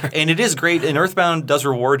goal, and it is great. And EarthBound does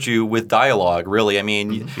reward you with dialogue. Really, I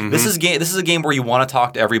mean, this is a game where you want to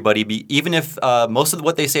talk to everybody, even if most of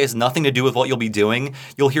what they say has nothing to do with what you'll be doing.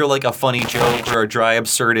 You'll hear like a funny joke or a dry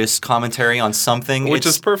absurdist commentary on something. Which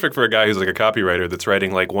is perfect for a guy who's like a copywriter that's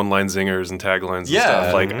writing like one-line zingers and taglines and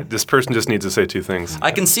stuff. Like this person just needs to say 2 things.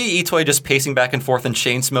 I can see Itoi just pacing back and forth in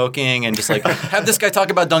chain smoke smoking and just like have this guy talk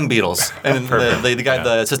about dung beetles. And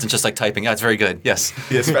the assistant's just like typing. Yeah, it's very good. Yes.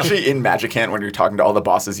 Yeah, especially in Magicant when you're talking to all the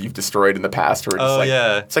bosses you've destroyed in the past. Who are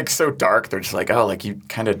just it's like so dark. They're just like, oh, like you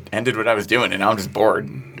kind of ended what I was doing and now I'm just bored.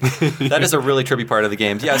 That is a really trippy part of the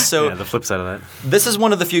game. Yeah, so the flip side of that. This is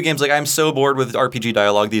one of the few games, like I'm so bored with RPG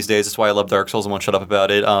dialogue these days. That's why I love Dark Souls and won't shut up about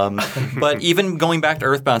it. But even going back to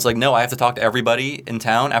EarthBound, it's like, no, I have to talk to everybody in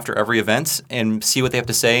town after every event and see what they have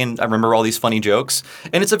to say. And I remember all these funny jokes.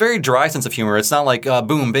 And it's a very dry sense of humor. It's not like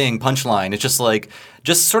boom, bing, punchline. It's just like,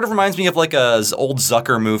 sort of reminds me of like a old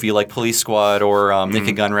Zucker movie like Police Squad or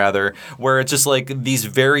Naked Gun rather, where it's just like these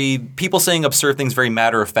people saying absurd things very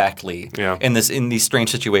matter-of-factly in these strange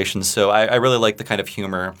situations. So I really like the kind of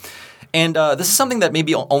humor. And this is something that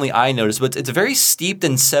maybe only I noticed, but it's very steeped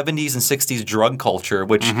in 70s and 60s drug culture,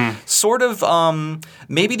 which sort of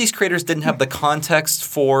maybe these creators didn't have the context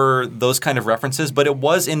for those kind of references, but it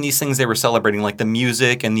was in these things they were celebrating, like the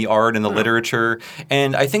music and the art and the literature.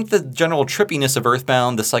 And I think the general trippiness of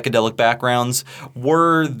EarthBound, the psychedelic backgrounds,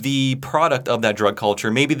 were the product of that drug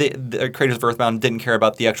culture. Maybe the creators of EarthBound didn't care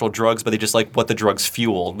about the actual drugs, but they just like what the drugs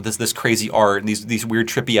fueled, this crazy art and these weird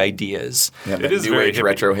trippy ideas. Yeah, it is new age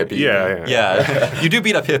retro hippie. Yeah. You do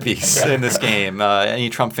beat up hippies in this game. Any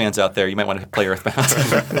Trump fans out there, you might want to play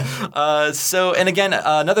EarthBound. And again,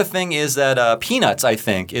 another thing is that Peanuts, I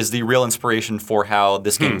think, is the real inspiration for how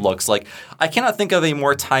this game looks. Like, I cannot think of a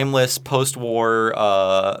more timeless post-war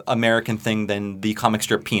American thing than the comic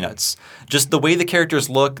strip Peanuts. Just the way the characters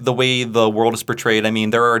look, the way the world is portrayed. I mean,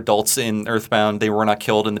 there are adults in EarthBound. They were not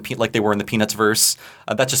killed like they were in the Peanuts verse.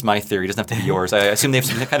 That's just my theory. It doesn't have to be yours. I assume they have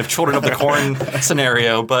some kind of Children of the Corn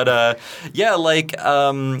scenario. But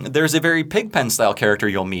there's a very Pigpen style character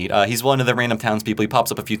you'll meet. He's one of the random townspeople. He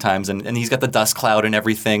pops up a few times, and he's got the dust cloud and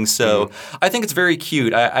everything. So I think it's very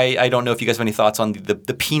cute. I don't know if you guys have any thoughts on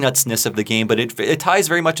the Peanuts-ness of the game, but it ties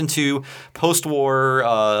very much into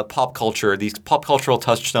post-war pop culture, these pop cultural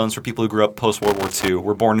touchstones for people who grew up post-World War II,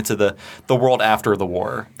 were born into the world after the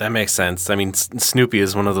war. That makes sense. I mean, Snoopy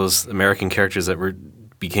is one of those American characters that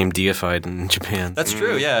became deified in Japan. That's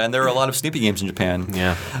true, yeah, and there are a lot of Snoopy games in Japan.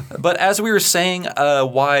 Yeah. But as we were saying,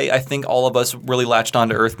 why I think all of us really latched on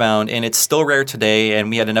to EarthBound, and it's still rare today,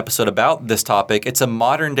 and we had an episode about this topic, it's a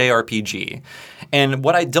modern-day RPG. And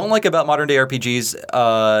what I don't like about modern-day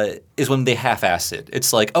RPGs is when they half-ass it.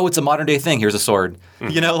 It's like, oh, it's a modern-day thing, here's a sword. Oh,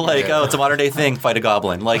 it's a modern-day thing, fight a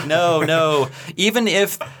goblin. Like, no. Even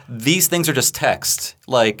if these things are just text,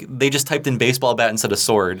 like, they just typed in baseball bat instead of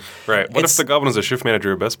sword. Right. What if the goblin is a shift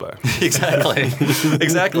manager at Best Buy? Exactly.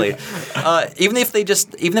 Even if they're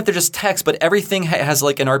just text, but everything has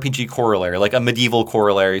like an RPG corollary, like a medieval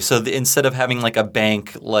corollary. So instead of having like a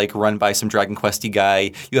bank like run by some Dragon Quest-y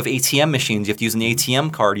guy, you have ATM machines. You have to use an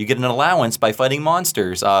ATM card. You get an allowance by fighting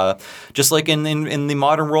monsters. Just like in the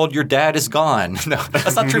modern world, your dad is gone. No,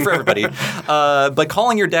 that's not true for everybody. But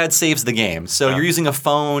calling your dad saves the game. So you're using a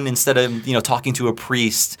phone instead of talking to a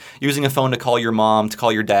priest. You're using a phone to call your mom, to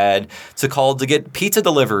call your dad, to get pizza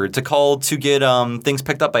delivered, to get things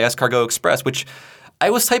picked up by Escargot Express, which I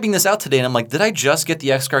was typing this out today, and I'm like, did I just get the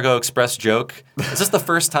Escargot Express joke? Is this the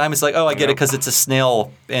first time? It's like, oh, I get it because it's a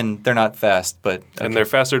snail, and they're not fast. But okay. And they're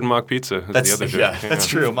faster than mock pizza. That's the other joke. Yeah, that's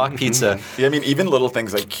true. Mock pizza. Yeah, I mean, even little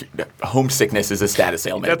things like homesickness is a status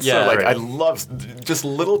ailment. I love just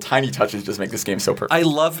little tiny touches just make this game so perfect. I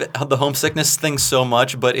love the homesickness thing so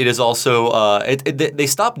much, but it is also they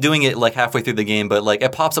stopped doing it like halfway through the game, but like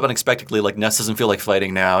it pops up unexpectedly. Like Ness doesn't feel like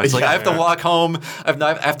fighting now. It's like I have to walk home.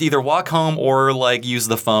 I have to either walk home or like use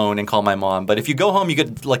the phone and call my mom. But if you go home, you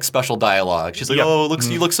get like special dialogue. She's like, "Oh,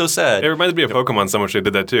 you look so sad." It reminds me of Pokemon so much they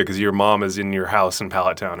did that too, because your mom is in your house in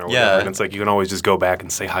Pallet Town or whatever, and it's like you can always just go back and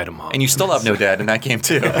say hi to mom. And you still have no dad in that game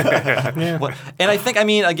too. And I think,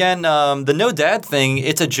 again, the no dad thing,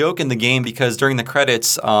 it's a joke in the game because during the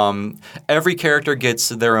credits, every character gets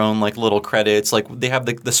their own like little credits. Like they have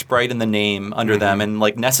the sprite and the name under them, and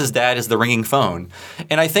like Ness's dad is the ringing phone.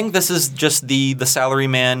 And I think this is just the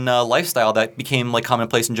salaryman lifestyle that became like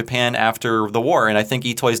commonplace in Japan after the war. And I think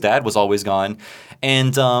Itoi's dad was always gone.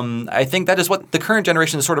 And I think that is what the current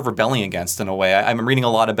generation is sort of rebelling against in a way. I'm reading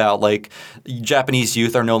a lot about like Japanese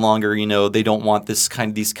youth are no longer, they don't want these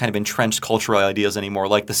kind of entrenched cultural ideas anymore,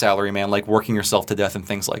 like the salaryman, like working yourself to death and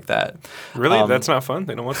things like that. Really? That's not fun?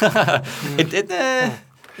 They don't want to?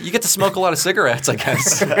 You get to smoke a lot of cigarettes, I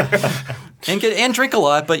guess. and drink a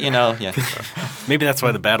lot, but yeah. Maybe that's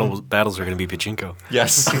why the battles are going to be pachinko.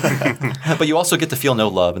 Yes. But you also get to feel no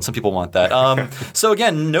love, and some people want that. So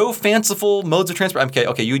again, no fanciful modes of transport.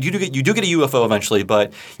 Okay, you do get a UFO eventually,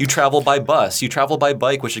 but you travel by bus, you travel by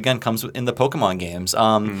bike, which again comes in the Pokemon games.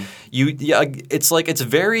 It's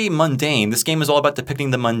very mundane. This game is all about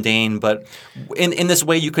depicting the mundane, but in this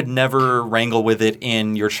way you could never wrangle with it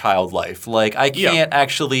in your child life. Like I can't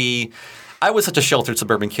actually. I was such a sheltered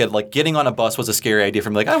suburban kid. Like getting on a bus was a scary idea for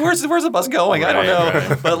me. Like, where's the bus going? I don't know.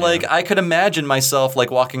 Right. But like, I could imagine myself like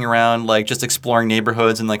walking around, like just exploring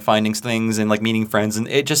neighborhoods and like finding things and like meeting friends. And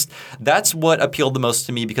that's what appealed the most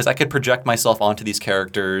to me because I could project myself onto these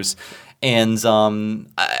characters. And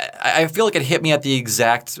I feel like it hit me at the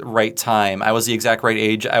exact right time. I was the exact right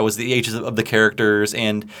age. I was the ages of the characters,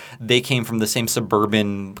 and they came from the same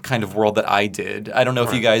suburban kind of world that I did. I don't know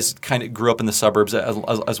if you guys kind of grew up in the suburbs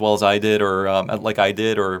as well as I did, or like I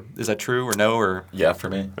did, or is that true or no? Or yeah, for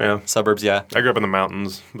me, suburbs. Yeah, I grew up in the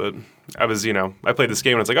mountains, but I was, I played this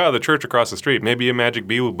game and it's like, oh, the church across the street. Maybe a magic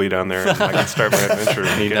bee will be down there and I can start my adventure.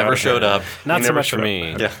 He never showed up. Not so much for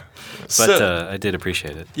me. Yeah. But I did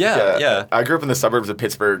appreciate it. Yeah. I grew up in the suburbs of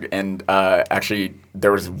Pittsburgh, and actually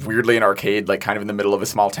there was weirdly an arcade like kind of in the middle of a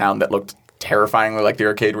small town that looked terrifyingly like the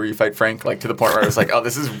arcade where you fight Frank, like to the point where I was like, oh,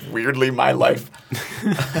 this is weirdly my life.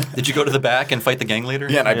 Did you go to the back and fight the gang leader?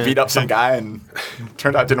 Yeah, and I beat up some guy, and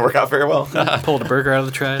turned out it didn't work out very well. Pulled a burger out of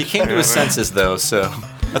the trash. He came to his senses, though, so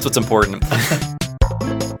that's what's important.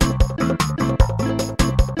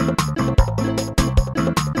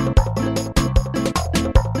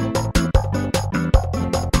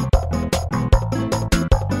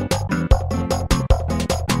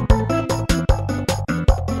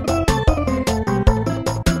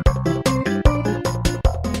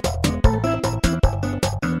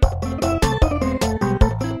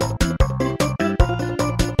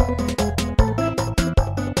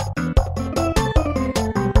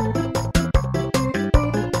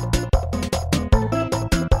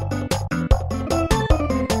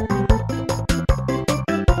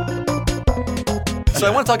 So I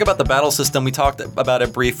want to talk about the battle system. We talked about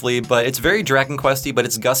it briefly, but it's very Dragon Questy, but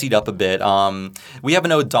it's gussied up a bit. We have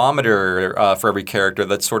an odometer for every character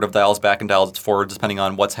that sort of dials back and dials forward depending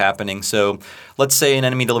on what's happening. So let's say an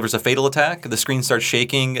enemy delivers a fatal attack, the screen starts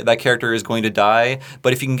shaking, that character is going to die.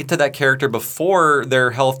 But if you can get to that character before their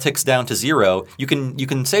health ticks down to 0, you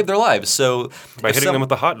can save their lives. So by hitting them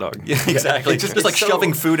with a hot dog. Yeah, exactly. Just like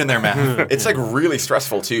shoving food in their mouth. It's like really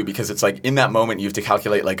stressful too, because it's like in that moment you have to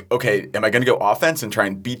calculate like, okay, am I going to go offense and try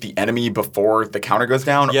and beat the enemy before the counter goes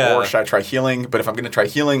down, or should I try healing? But if I'm going to try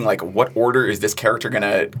healing, like what order is this character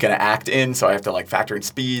gonna act in? So I have to like factor in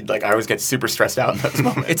speed. Like I always get super stressed out in those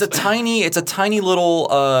moments. It's a tiny little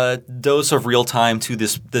dose of real time to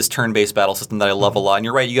this turn-based battle system that I love a lot. And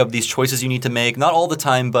you're right, you have these choices you need to make, not all the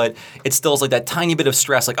time, but it still is like that tiny bit of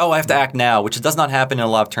stress, like, oh, I have to act now, which does not happen in a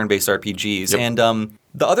lot of turn-based RPGs. Yep. And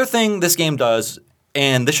the other thing this game does,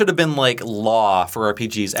 and this should have been like law for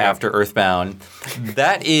RPGs after EarthBound,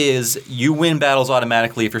 that is you win battles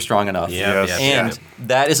automatically if you're strong enough.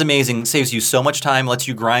 That is amazing. Saves you so much time, lets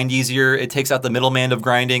you grind easier. It takes out the middleman of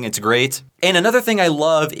grinding. It's great. And another thing I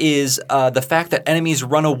love is the fact that enemies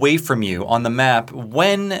run away from you on the map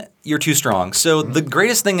when you're too strong. So the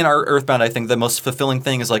greatest thing in our EarthBound, I think, the most fulfilling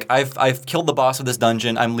thing is like I've killed the boss of this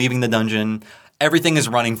dungeon. I'm leaving the dungeon. Everything is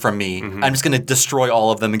running from me. Mm-hmm. I'm just going to destroy all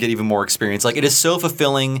of them and get even more experience. Like, it is so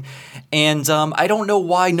fulfilling. And I don't know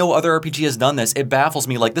why no other RPG has done this. It baffles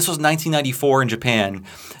me. Like, this was 1994 in Japan.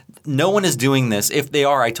 No one is doing this. If they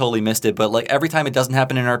are, I totally missed it. But like every time it doesn't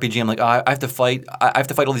happen in an RPG, I'm like, oh, I have to fight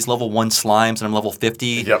all these level 1 slimes, and I'm level 50.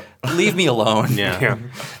 Yep. Leave me alone. Yeah.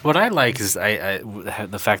 What I like is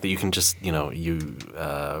the fact that you can just you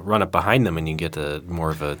run up behind them and you get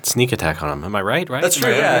more of a sneak attack on them. Am I right? That's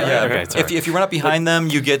true. Yeah. Okay, if you run up behind them,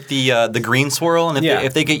 you get the green swirl, and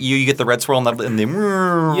if they get you, you get the red swirl, and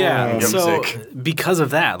the So because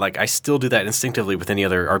of that, like I still do that instinctively with any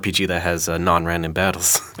other RPG that has non-random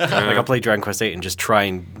battles. Like I'll play Dragon Quest VIII and just try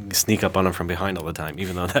and sneak up on them from behind all the time,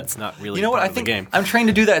 even though that's not really part of the game. I'm trained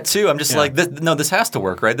to do that too. I'm just like, this has to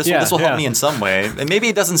work, right? This will help me in some way, and maybe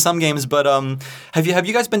it does in some games. But have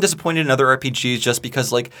you guys been disappointed in other RPGs just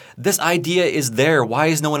because like this idea is there? Why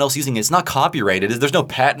is no one else using it? It's not copyrighted. There's no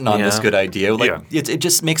patent on this good idea. Like it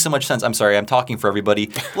just makes so much sense. I'm sorry, I'm talking for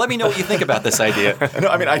everybody. Let me know what you think about this idea. No,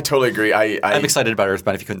 I mean I totally agree. I'm excited about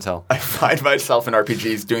EarthBound. If you couldn't tell, I find myself in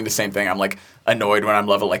RPGs doing the same thing. I'm like, annoyed when I'm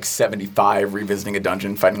level like 75 revisiting a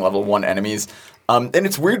dungeon fighting level 1 enemies. And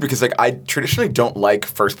it's weird because like I traditionally don't like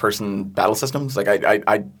first-person battle systems. Like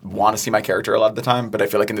I want to see my character a lot of the time, but I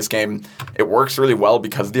feel like in this game it works really well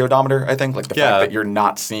because of the odometer, I think. Like the fact that you're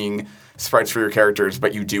not seeing sprites for your characters,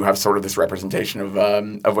 but you do have sort of this representation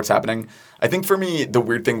of what's happening. I think for me, the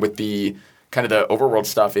weird thing with the kind of the overworld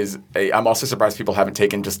stuff is I'm also surprised people haven't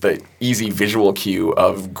taken just the easy visual cue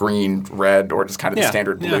of green, red, or just kind of the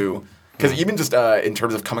standard blue. Because even just in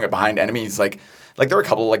terms of coming up behind enemies, like there are a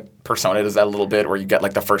couple like Persona does that a little bit where you get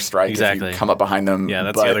like the first strike if you come up behind them. Yeah,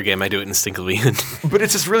 that's the other game I do it instinctively in. But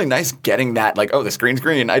it's just really nice getting that like, oh, the screen's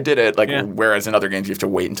green, I did it. Like whereas in other games you have to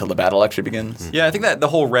wait until the battle actually begins. Yeah, I think that the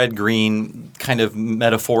whole red-green kind of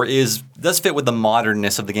metaphor does fit with the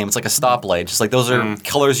modernness of the game. It's like a stoplight. Just like those are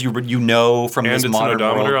colors you know from this modern world. And it's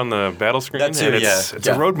an odometer on the battle screen. That too, It's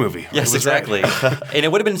a road movie. Yes, exactly. And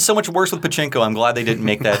it would have been so much worse with Pachinko. I'm glad they didn't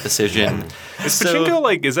make that decision. Is Pachinko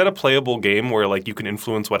like, is that a playable game where like you can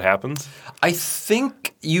influence what happens? I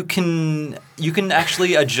think you can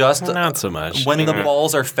actually adjust not so much when the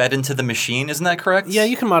balls are fed into the machine. Isn't that correct? Yeah,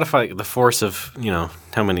 you can modify the force of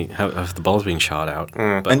how of the balls being shot out,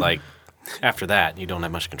 but like after that, you don't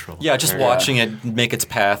have much control. Yeah, just watching it make its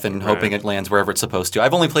path and hoping it lands wherever it's supposed to.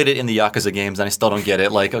 I've only played it in the Yakuza games, and I still don't get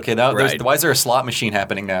it. Like, okay, now why is there a slot machine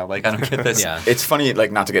happening now? Like, I don't get this. It's funny,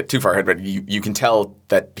 like, not to get too far ahead, but you can tell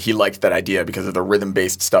that he liked that idea because of the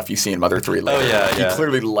rhythm-based stuff you see in Mother 3 later. He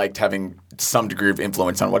clearly liked having some degree of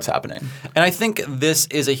influence on what's happening. And I think this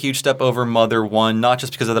is a huge step over Mother 1, not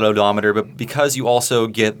just because of that odometer, but because you also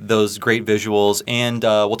get those great visuals. And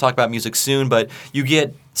we'll talk about music soon, but you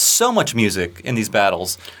get so much music in these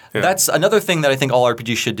battles. Yeah. That's another thing that I think all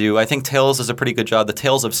RPGs should do. I think Tales does a pretty good job. The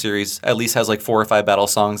Tales of series at least has like 4 or 5 battle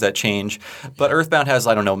songs that change. But EarthBound has,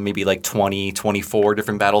 I don't know, maybe like 20, 24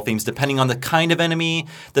 different battle themes depending on the kind of enemy,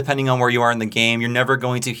 depending on where you are in the game. You're never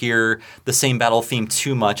going to hear the same battle theme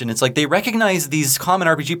too much. And it's like they recognize these common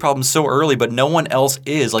RPG problems so early, but no one else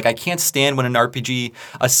is. Like I can't stand when an RPG,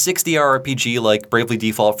 a 60-hour RPG like Bravely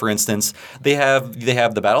Default, for instance, they have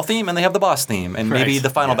the battle theme and they have the boss theme and maybe the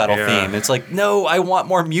final battle theme. It's like, no, I want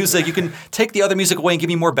more music. You can take the other music away and give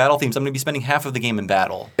me more battle themes. I'm going to be spending half of the game in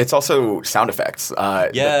battle. It's also sound effects.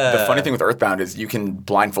 The funny thing with EarthBound is you can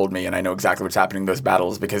blindfold me and I know exactly what's happening in those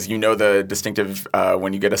battles because you know the distinctive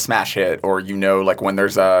when you get a smash hit or you know like when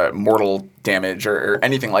there's a mortal damage or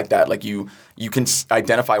anything like that. Like you can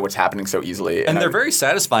identify what's happening so easily. And they're very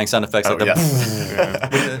satisfying sound effects.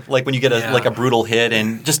 Like when you get like a brutal hit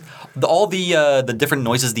and just all the different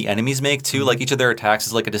noises the enemies make too. Like each of their attacks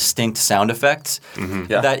is like a distinct sound effect.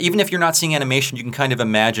 That even if you're not seeing animation, you can kind of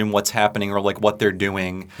imagine what's happening or like what they're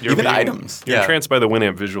doing. Even items. You're entranced by the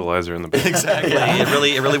Winamp visualizer in the back. Exactly.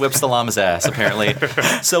 It really whips the llama's ass, apparently.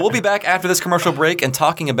 So we'll be back after this commercial break and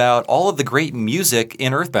talking about all of the great music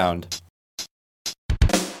in EarthBound.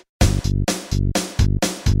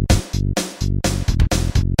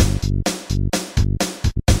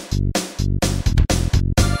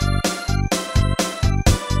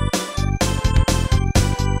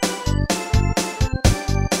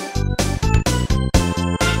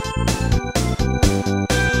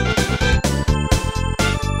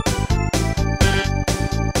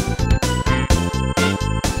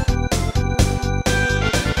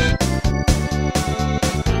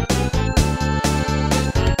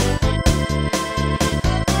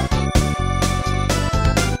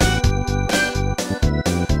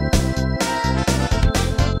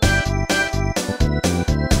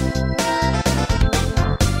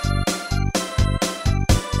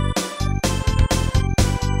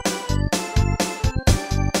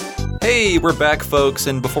 Hey, we're back, folks,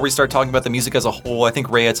 and before we start talking about the music as a whole, I think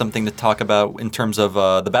Ray had something to talk about in terms of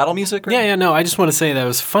the battle music, right? No, I just want to say that it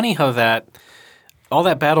was funny how all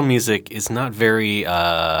that battle music is not very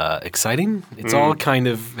exciting. It's all kind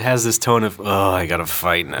of has this tone of, oh, I gotta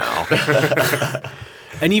fight now.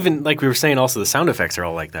 And even, like we were saying, also the sound effects are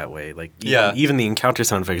all like that way. Like even the encounter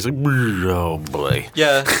sound effects, like, oh boy.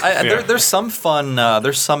 Yeah, there's some fun.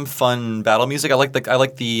 There's some fun battle music. I like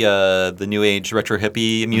the new age retro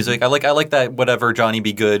hippie music. I like that whatever Johnny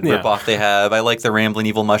Be Good ripoff they have. I like the Rambling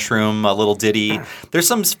Evil Mushroom little ditty. There's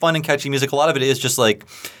some fun and catchy music. A lot of it is just like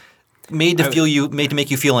made to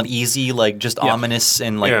make you feel uneasy, like just ominous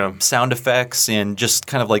and like sound effects and just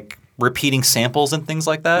kind of like repeating samples and things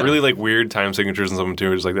like that. Really like weird time signatures and some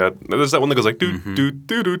too, just like that. There's that one that goes like do do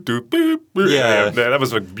do do do boop. Yeah. That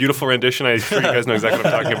was a beautiful rendition. I'm sure you guys know exactly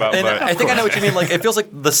what I'm talking about. And But I think I know what you mean. Like it feels like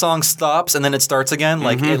the song stops and then it starts again,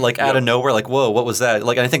 like out of nowhere. Like whoa, what was that?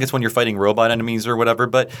 Like I think it's when you're fighting robot enemies or whatever.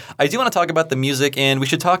 But I do want to talk about the music, and we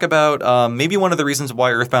should talk about maybe one of the reasons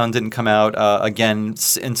why EarthBound didn't come out again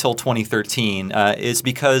until 2013 is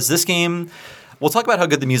because this game. We'll talk about how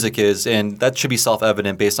good the music is, and that should be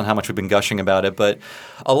self-evident based on how much we've been gushing about it. But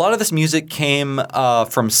a lot of this music came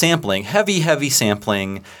from sampling, heavy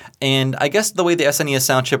sampling. And I guess the way the SNES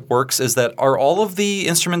sound chip works is that are all of the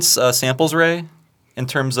instruments samples, Ray? In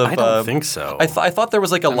terms of, I don't think so. I thought there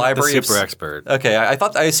was like a library I'm not the super expert. Okay,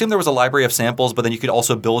 I assumed there was a library of samples, but then you could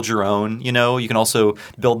also build your own. You know, you can also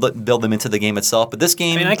build them into the game itself. But this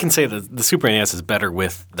game, I mean, I can say that the Super NES is better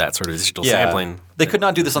with that sort of digital sampling. They could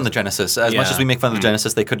not do this on the Genesis. As much as we make fun of the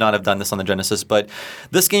Genesis, they could not have done this on the Genesis. But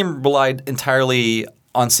this game relied entirely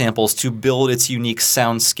on samples to build its unique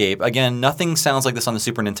soundscape. Again, nothing sounds like this on the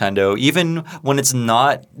Super Nintendo. Even when it's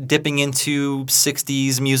not dipping into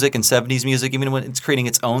 60s music and 70s music, even when it's creating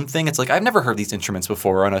its own thing, it's like, I've never heard these instruments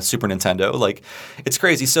before on a Super Nintendo. Like, it's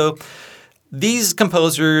crazy. So these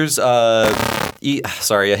composers, Hip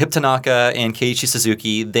Tanaka and Keiichi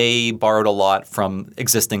Suzuki, they borrowed a lot from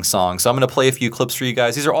existing songs. So I'm going to play a few clips for you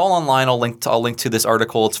guys. These are all online. I'll link to this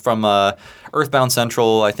article. It's from EarthBound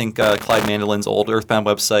Central, I think Clyde Mandelin's old EarthBound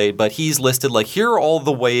website. But he's listed, like, here are all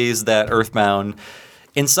the ways that EarthBound,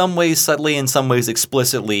 in some ways subtly, in some ways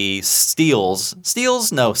explicitly, samples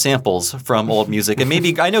from old music. And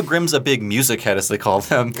maybe, I know Grimm's a big music head, as they call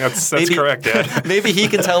them. That's correct, Ed. Maybe he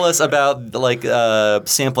can tell us about like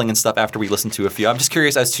sampling and stuff after we listen to a few. I'm just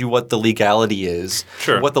curious as to what the legality is,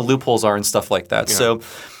 what the loopholes are and stuff like that. Yeah.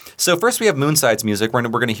 So first we have Moonside's music. We're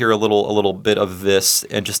going to hear a little bit of this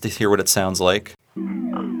and just to hear what it sounds like.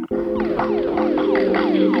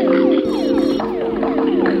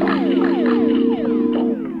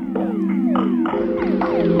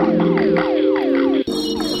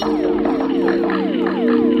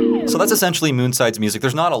 So that's essentially Moonside's music.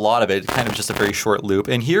 There's not a lot of it, kind of just a very short loop.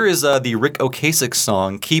 And here is the Rick Ocasek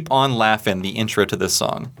song, Keep On Laughin', the intro to this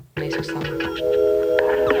song.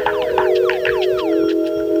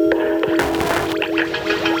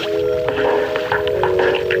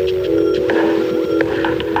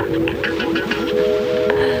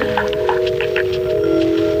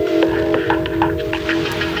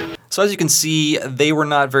 So as you can see, they were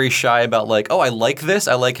not very shy about like, oh, I like this.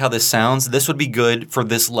 I like how this sounds. This would be good for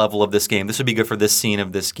this level of this game. This would be good for this scene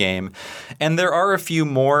of this game. And there are a few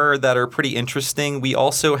more that are pretty interesting. We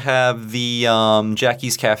also have the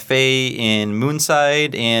Jackie's Cafe in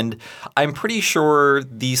Moonside, and I'm pretty sure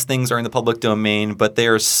these things are in the public domain, but they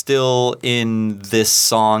are still in this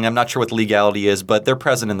song. I'm not sure what the legality is, but they're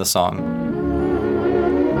present in the song.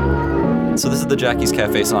 So this is the Jackie's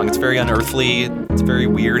Cafe song. It's very unearthly. It's very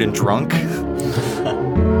weird and drunk.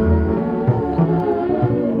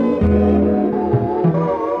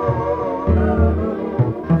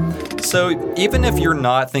 So even if you're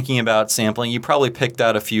not thinking about sampling, you probably picked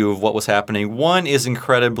out a few of what was happening. One is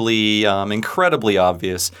incredibly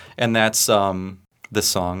obvious, and that's this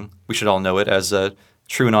song. We should all know it as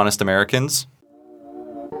True and Honest Americans.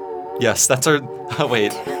 Yes, that's our... Oh,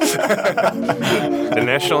 wait. The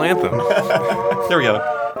national anthem. There we go.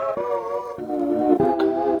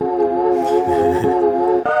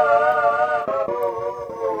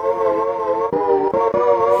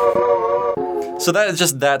 So that is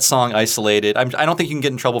just that song isolated. I don't think you can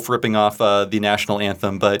get in trouble for ripping off the national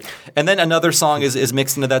anthem, and then another song is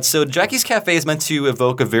mixed into that. So Jackie's Cafe is meant to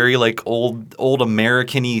evoke a very like old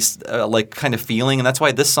American-y like kind of feeling, and that's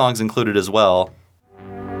why this song's included as well.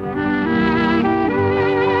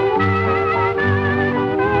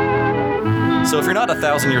 So if you're not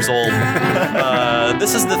 1,000 years old,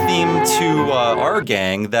 this is the theme to our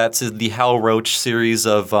gang. That's the Hal Roach series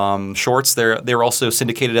of shorts. They're also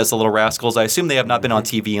syndicated as The Little Rascals. I assume they have not been on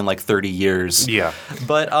TV in like 30 years. Yeah.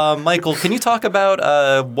 But Michael, can you talk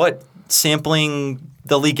about what sampling,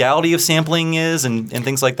 the legality of sampling is and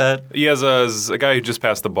things like that? Yeah, as a guy who just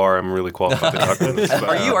passed the bar, I'm really qualified to talk about this. But,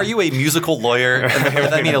 are you a musical lawyer?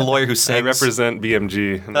 I mean a lawyer who sings? I represent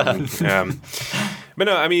BMG. But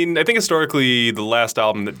no, I mean, I think historically the last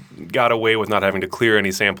album that got away with not having to clear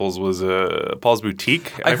any samples was Paul's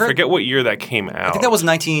Boutique. I forget what year that came out. I think that was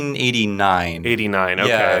 1989. 89, okay.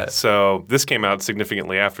 Yeah. So this came out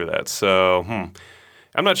significantly after that. So,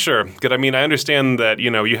 I'm not sure. Because, I mean, I understand that,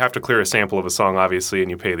 you have to clear a sample of a song, obviously, and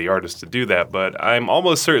you pay the artist to do that. But I'm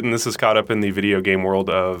almost certain this is caught up in the video game world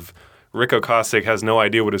of Rick Ocasek has no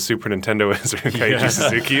idea what a Super Nintendo is or Kaiji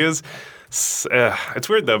Suzuki is. It's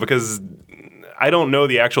weird, though, because I don't know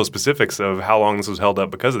the actual specifics of how long this was held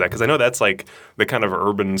up because of that. Because I know that's like the kind of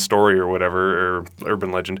urban story or whatever, or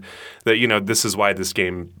urban legend, that, this is why this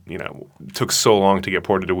game, took so long to get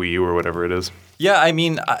ported to Wii U or whatever it is. Yeah, I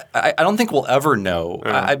mean, I don't think we'll ever know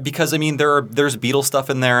because I mean there's Beatles stuff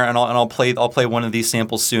in there, and I'll play one of these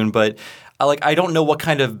samples soon, but. I don't know what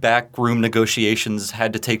kind of backroom negotiations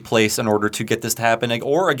had to take place in order to get this to happen.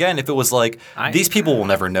 Or again, if it was these people will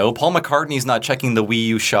never know. Paul McCartney's not checking the Wii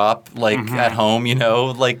U shop at home.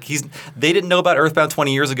 They didn't know about EarthBound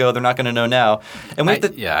 20 years ago. They're not going to know now. And I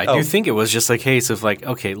do think it was just a case of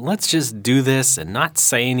okay, let's just do this and not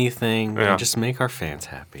say anything and just make our fans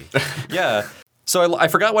happy. Yeah. So I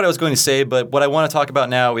forgot what I was going to say, but what I want to talk about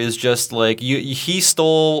now is just he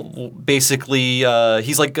stole basically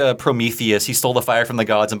he's like Prometheus. He stole the fire from the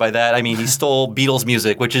gods, and by that I mean he stole Beatles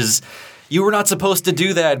music, which is you were not supposed to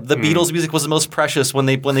do that. The Beatles music was the most precious when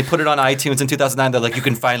they put it on iTunes in 2009. They're like, you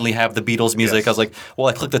can finally have the Beatles music. Yes. I was like, well,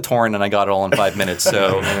 I clicked the torrent and I got it all in 5 minutes.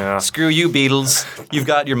 So screw you, Beatles. You've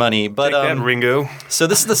got your money. But take that, Ringo. So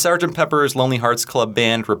this is the Sgt. Pepper's Lonely Hearts Club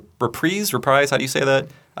Band reprise. How do you say that?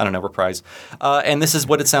 I don't know, reprise. And this is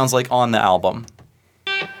what it sounds like on the album.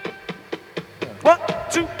 1,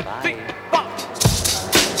 2, 3, 4.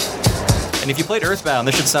 And if you played EarthBound,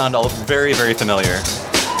 this should sound all very, very familiar.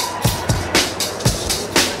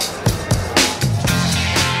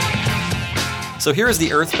 So here is the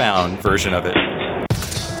EarthBound version of it.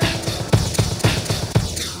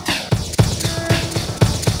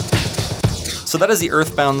 So that is the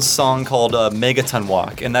EarthBound song called Megaton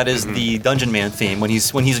Walk, and that is the Dungeon Man theme when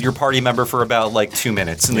he's your party member for about 2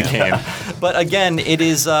 minutes in the game. But again, it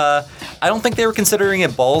is I don't think they were considering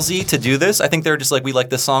it ballsy to do this. I think they're just we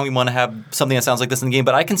like this song, we want to have something that sounds like this in the game.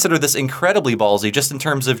 But I consider this incredibly ballsy, just in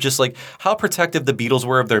terms of just how protective the Beatles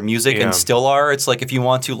were of their music and still are. It's if you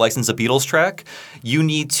want to license a Beatles track, you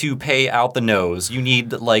need to pay out the nose. You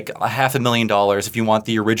need $500,000 if you want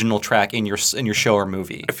the original track in your show or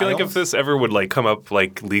movie. I feel if this ever would come up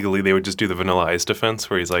legally, they would just do the Vanilla Ice defense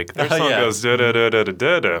where he's their song goes da da da da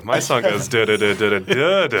da da, my song goes da da da da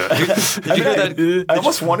da da. Did you hear that? I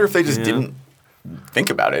almost wonder if they just didn't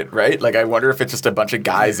think about it, right? I wonder if it's just a bunch of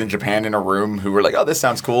guys in Japan in a room who were oh, this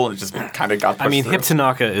sounds cool, and it just kind of got pushed through. Hip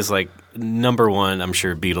Tanaka is number one, I'm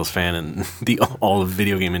sure, Beatles fan in all of the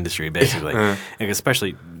video game industry, basically.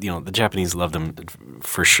 Especially, the Japanese loved him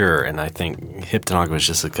for sure, and I think Hip Tanaka was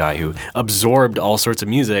just a guy who absorbed all sorts of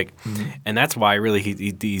music, and that's why really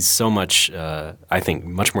he's so much, I think,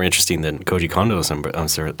 much more interesting than Koji Kondo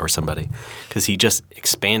or somebody, because he just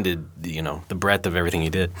expanded, the breadth of everything he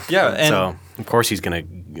did. Yeah, and so of course he's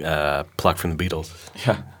going to pluck from the Beatles.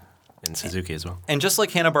 Yeah. And Suzuki as well. And just like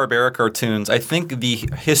Hanna-Barbera cartoons, I think the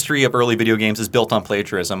history of early video games is built on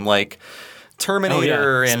plagiarism.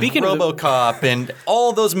 Terminator and RoboCop and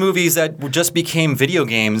all those movies that just became video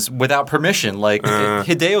games without permission.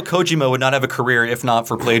 Hideo Kojima would not have a career if not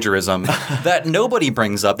for plagiarism. That nobody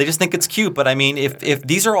brings up. They just think it's cute. But I mean, if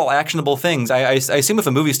these are all actionable things, I assume if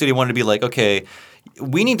a movie studio wanted to be okay,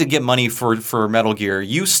 we need to get money for Metal Gear.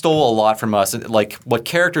 You stole a lot from us, what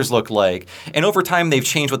characters look like. And over time, they've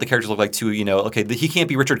changed what the characters look like to, he can't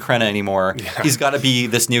be Richard Crenna anymore. Yeah. He's got to be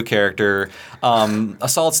this new character. A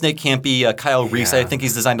Solid Snake can't be Kyle Reese. I think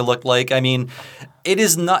he's designed to look like. I mean, it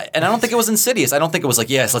is not, and I don't think it was insidious. I don't think it was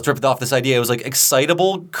yes, let's rip off this idea. It was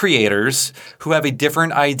excitable creators who have a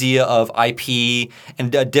different idea of IP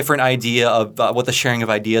and a different idea of what the sharing of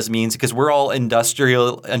ideas means, because we're all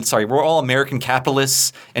we're all American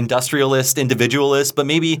capitalists, industrialists, individualists, but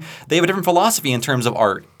maybe they have a different philosophy in terms of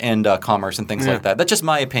art and commerce and things like that. That's just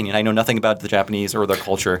my opinion. I know nothing about the Japanese or their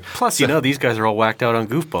culture. Plus, these guys are all whacked out on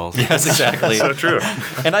goofballs. Yes, exactly. So true.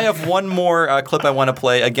 And I have one more clip I want to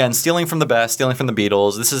play. Again, stealing from the best, stealing from the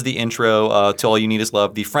Beatles. This is the intro to All You Need Is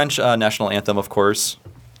Love, the French national anthem, of course.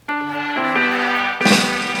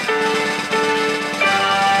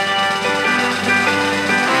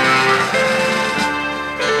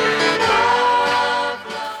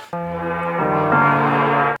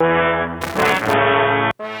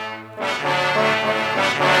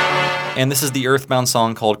 And this is the EarthBound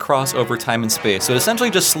song called Cross Over Time and Space. So it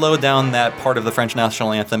essentially just slowed down that part of the French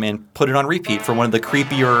national anthem and put it on repeat for one of the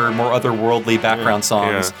creepier, more otherworldly background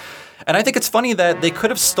songs. Yeah. And I think it's funny that they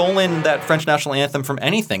could have stolen that French national anthem from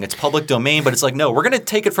anything. It's public domain, but it's no, we're going to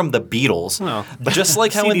take it from the Beatles. Well, just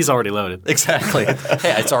like how CD's already loaded. Exactly.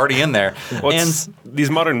 Hey, it's already in there. Well, these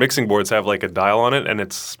modern mixing boards have a dial on it, and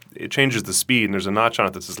it's it changes the speed, and there's a notch on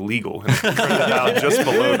it that says legal. And turn the dial just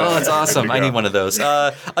below that. Oh, that's awesome. I need one of those.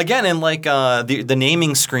 Again, in like the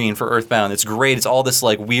naming screen for EarthBound, it's great. It's all this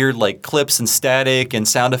like weird like clips and static and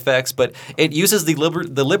sound effects, but it uses the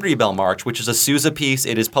Liberty Bell March, which is a Sousa piece.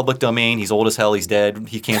 It is public domain. He's old as hell. He's dead.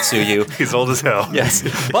 He can't sue you. He's old as hell. Yes.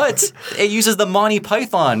 But it uses the Monty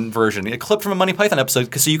Python version, a clip from a Monty Python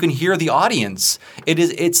episode, so you can hear the audience.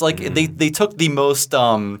 It's like they took the most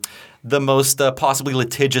possibly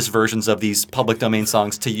litigious versions of these public domain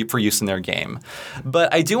songs for use in their game.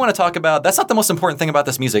 But I do want to talk about, that's not the most important thing about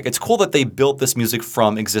this music. It's cool that they built this music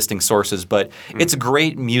from existing sources, but it's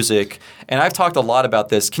great music. And I've talked a lot about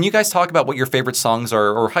this. Can you guys talk about what your favorite songs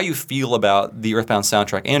are or how you feel about the EarthBound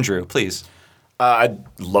soundtrack? Andrew, please. I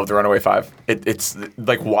love the Runaway Five. It's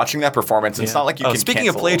like watching that performance. It's not like you can speaking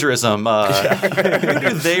cancel. of plagiarism, who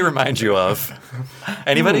do they remind you of?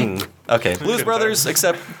 Anybody? Okay, Blues Brothers.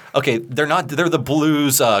 Except they're not. They're the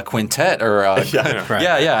Blues Quintet or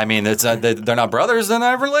yeah. I mean, it's they're not brothers. They're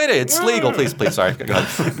not related. It's legal. Please. Sorry. Go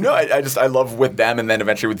ahead. No, I love with them and then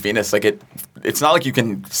eventually with Venus. Like it's not like you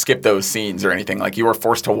can skip those scenes or anything. Like you are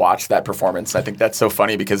forced to watch that performance. I think that's so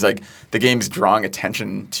funny because like the game's drawing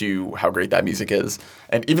attention to how great that music is,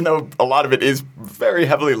 and even though a lot of it is very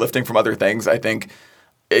heavily lifting from other things, I think.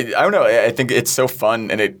 I don't know. I think it's so fun,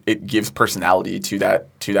 and it gives personality to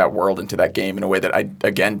that world and to that game in a way that I,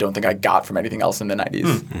 again, don't think I got from anything else in the 90s.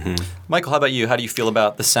 Mm-hmm. Michael, how about you? How do you feel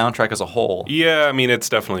about the soundtrack as a whole? Yeah, I mean, it's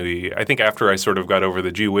definitely – I think after I sort of got over the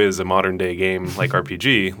gee whiz, a modern-day game like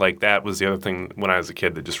RPG, like that was the other thing when I was a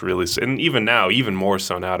kid that just really – and even now, even more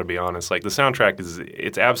so now, to be honest. Like the soundtrack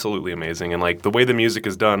it's absolutely amazing. And like the way the music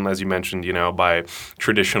is done, as you mentioned, by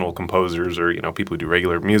traditional composers or, people who do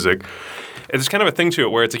regular music – it's kind of a thing to it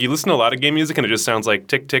where it's like you listen to a lot of game music and it just sounds like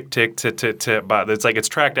tick, tick, tick, tick, tick, tick, but it's like it's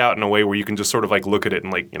tracked out in a way where you can just sort of like look at it in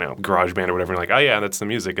like, GarageBand or whatever and like, oh yeah, that's the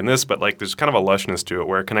music and this, but like there's kind of a lushness to it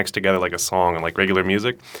where it connects together like a song and like regular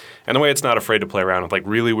music. And the way it's not afraid to play around with like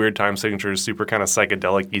really weird time signatures, super kind of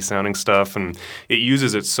psychedelic-y sounding stuff, and it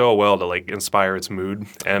uses it so well to like inspire its mood.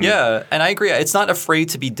 And yeah, and I agree. It's not afraid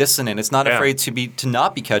to be dissonant. It's not afraid to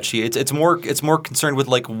not be catchy. It's more concerned with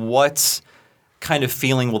like what kind of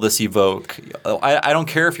feeling will this evoke? I don't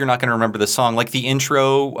care if you're not going to remember the song. Like the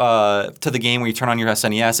intro to the game where you turn on your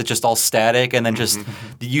SNES, it's just all static, and then just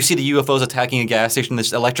you see the UFOs attacking a gas station.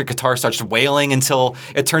 This electric guitar starts wailing until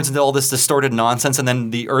it turns into all this distorted nonsense, and then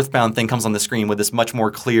the EarthBound thing comes on the screen with this much more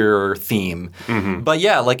clear theme. Mm-hmm. But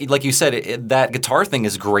yeah, like you said, that guitar thing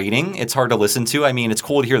is grating. It's hard to listen to. I mean, it's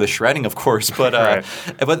cool to hear the shredding, of course, but right.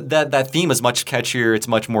 But that theme is much catchier. It's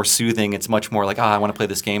much more soothing. It's much more like, I want to play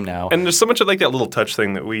this game now. And there's so much of like that little touch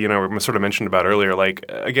thing that we sort of mentioned about earlier. Like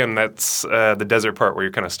again, that's the desert part where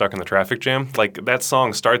you're kind of stuck in the traffic jam. Like that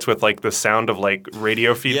song starts with like the sound of like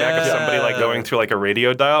radio feedback of somebody like going through like a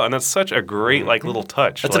radio dial, and that's such a great like little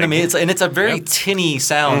touch. That's an amazing, and it's a very tinny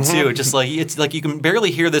sound too. Just like it's like you can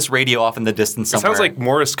barely hear this radio off in the distance somewhere. It sounds like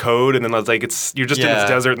Morse code, and then it's like you're just in this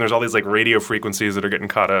desert, and there's all these like radio frequencies that are getting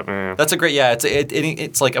caught up. That's a great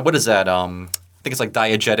it's like what is that? I think it's like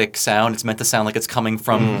diegetic sound. It's meant to sound like it's coming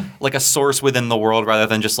from like a source within the world rather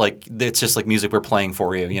than just like it's just like music we're playing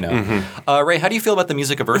for you, Ray, how do you feel about the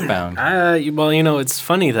music of EarthBound? Well, it's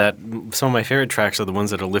funny that some of my favorite tracks are the ones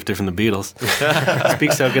that are lifted from the Beatles.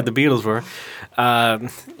 Speaks how good the Beatles were.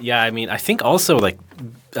 I mean, I think also like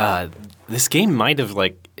this game might have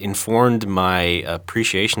like informed my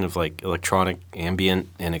appreciation of like electronic, ambient,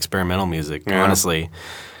 and experimental music, honestly,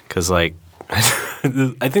 because like I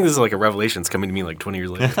think this is like a revelation. It's coming to me like 20 years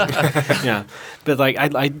later. Yeah, but like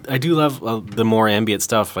I do love the more ambient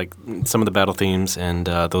stuff, like some of the battle themes and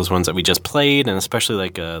those ones that we just played, and especially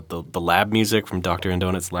like the lab music from Dr. and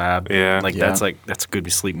Donut's lab. That's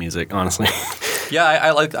good sleep music, honestly. Yeah,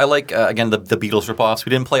 I like again the Beatles ripoffs. We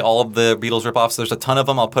didn't play all of the Beatles ripoffs. There's a ton of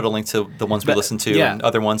them. I'll put a link to the ones we listened to and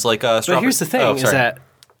other ones like. But here's the thing: is that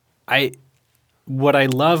what I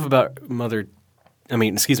love about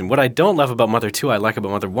what I don't love about Mother 2, I like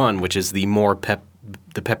about Mother 1, which is the more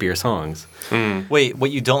peppier songs. Wait,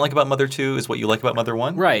 what you don't like about Mother 2 is what you like about Mother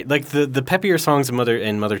 1? Right. Like the peppier songs in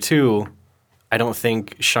Mother 2, I don't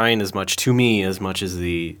think shine as much to me as much as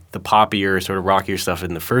the poppier, sort of rockier stuff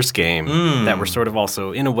in the first game that were sort of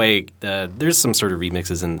also, in a way, there's some sort of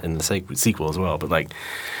remixes in the sequel as well. But like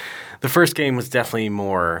the first game was definitely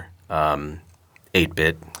more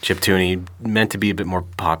 8-bit, chiptune-y, meant to be a bit more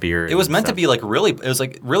poppier. It was meant to be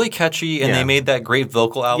really catchy, and they made that great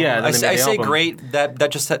vocal album. Yeah, I say great. That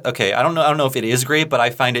just okay. I don't know if it is great, but I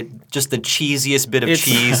find it just the cheesiest bit of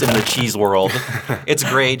cheese in the cheese world. It's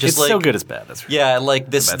great. Just it's so good it's bad. That's right. Yeah, like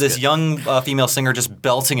this young female singer just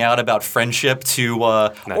belting out about friendship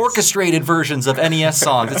to orchestrated versions of NES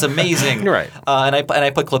songs. It's amazing. Right. And I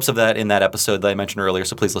put clips of that in that episode that I mentioned earlier,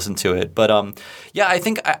 so please listen to it. But I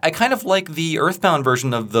think I kind of like the EarthBound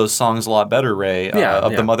version of those songs a lot better, Ray.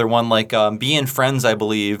 The Mother one, like "Bein' Friends," I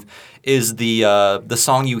believe, is the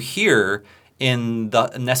song you hear in the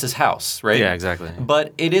Ness's house, right? Yeah, exactly.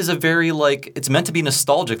 But it is a very it's meant to be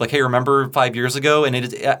nostalgic. Like, hey, remember 5 years ago?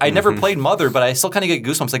 And I never played Mother, but I still kind of get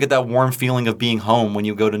goosebumps. I get that warm feeling of being home when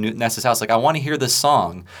you go to Ness's house. Like, I want to hear this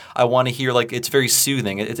song. I want to hear it's very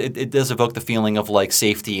soothing. It does evoke the feeling of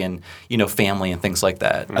safety and family and things like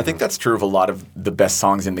that. I think that's true of a lot of the best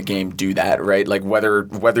songs in the game. Do that, right? Like whether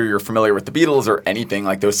you're familiar with the Beatles or anything,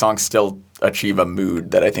 like those songs still achieve a mood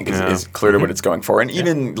that I think is clear to what it's going for. And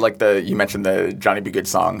even you mentioned the Johnny B. Good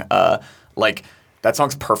song, that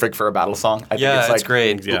song's perfect for a battle song. I think it's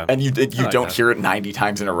great. Yeah. And you don't hear it 90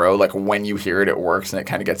 times in a row. Like when you hear it, it works and it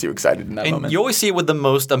kind of gets you excited in that moment. You always see it with the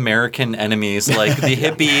most American enemies, like the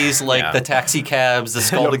hippies, the taxi cabs, the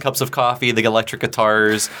scalded cups of coffee, the electric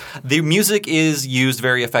guitars. The music is used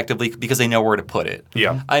very effectively because they know where to put it.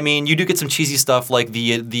 Yeah. I mean, you do get some cheesy stuff like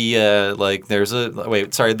there's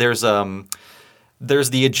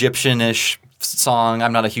the Egyptian-ish song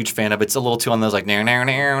I'm not a huge fan of. It's a little too on those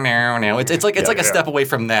now. It's like a step away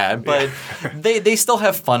from that, but they still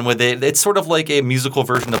have fun with it. It's sort of like a musical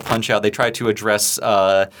version of Punch-Out. They try to address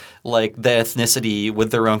the ethnicity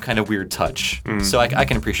with their own kind of weird touch. So I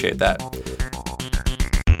can appreciate that.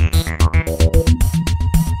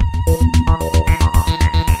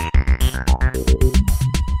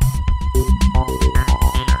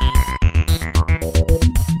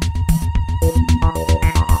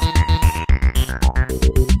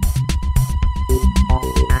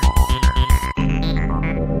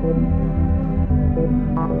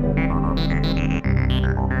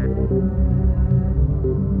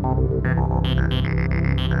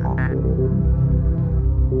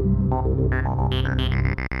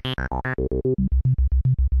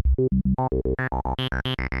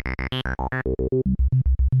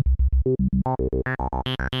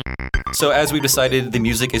 So as we've decided, the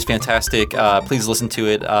music is fantastic. Please listen to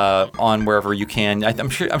it on wherever you can. I'm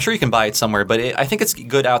sure you can buy it somewhere, but I think it's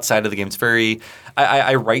good outside of the game. It's very.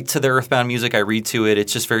 I write to the EarthBound music. I read to it.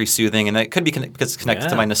 It's just very soothing, and it could be because it's connected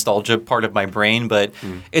to my nostalgia part of my brain. But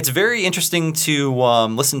it's very interesting to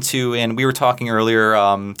listen to. And we were talking earlier.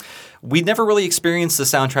 We never really experienced the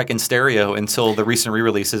soundtrack in stereo until the recent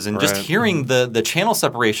re-releases, and just hearing the channel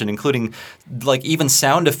separation, including even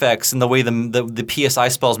sound effects and the way the PSI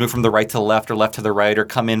spells move from the right to the left or left to the right or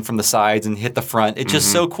come in from the sides and hit the front. It's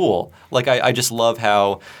just so cool. I just love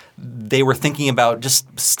how they were thinking about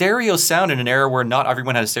just stereo sound in an era where not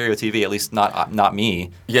everyone had a stereo TV, at least not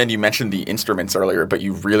me. Yeah, and you mentioned the instruments earlier, but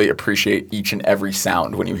you really appreciate each and every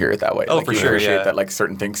sound when you hear it that way. Oh, for sure, You appreciate that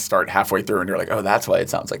certain things start halfway through and you're like, oh, that's why it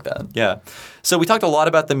sounds like that. Yeah. So we talked a lot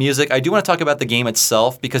about the music. I do want to talk about the game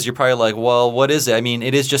itself because you're probably like, well, what is it? I mean,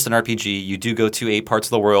 it is just an RPG. You do go to 8 parts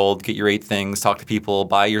of the world, get your 8 things, talk to people,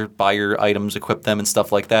 buy your items, equip them, and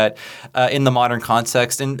stuff like that in the modern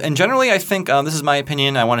context. And generally, I think this is my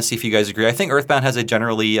opinion. I want to see if you guys agree. I think EarthBound has a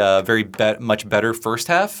generally much better first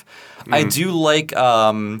half. I do like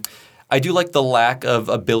the lack of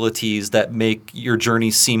abilities that make your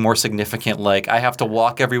journey seem more significant. Like, I have to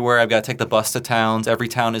walk everywhere. I've got to take the bus to towns. Every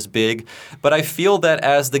town is big. But I feel that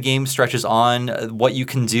as the game stretches on, what you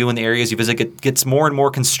can do in the areas you visit gets more and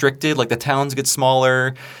more constricted. Like, the towns get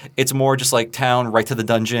smaller. It's more just like town, right to the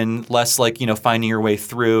dungeon, less finding your way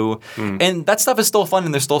through. And that stuff is still fun,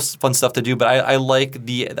 and there's still fun stuff to do. But I like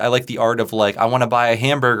the art of I want to buy a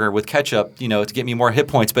hamburger with ketchup, to get me more hit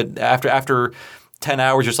points. But after 10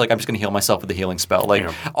 hours, just I'm just going to heal myself with a healing spell.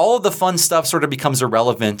 All of the fun stuff sort of becomes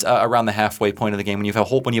irrelevant around the halfway point of the game when you have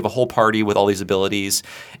a whole party with all these abilities,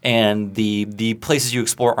 and the places you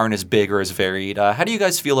explore aren't as big or as varied. How do you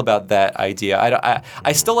guys feel about that idea?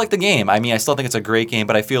 I still like the game. I mean, I still think it's a great game,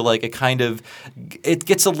 but I feel like it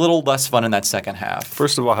gets a little less fun in that second half.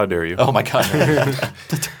 First of all, how dare you? Oh my god!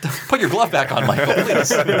 Put your glove back on, Michael,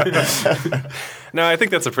 please. No, I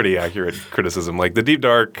think that's a pretty accurate criticism. The deep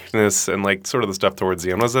darkness and sort of the stuff towards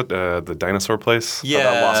the end. Was it the dinosaur place?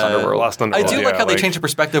 Yeah. Lost Underworld. Lost Underworld. I do like how they changed the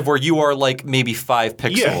perspective where you are maybe 5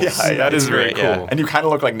 pixels. Yeah, that is very cool. And you kind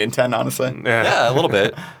of look like Nintendo, honestly. Yeah, a little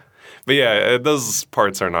bit. But yeah, those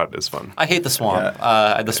parts are not as fun. I hate the swamp.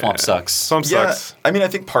 The swamp sucks. Swamp sucks. I mean, I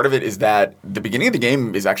think part of it is that the beginning of the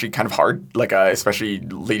game is actually kind of hard, like especially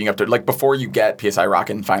leading up to like before you get PSI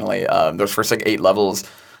Rockin' finally. Those first like 8 levels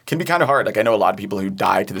can be kind of hard. Like I know a lot of people who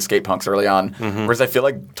die to the skate punks early on, whereas I feel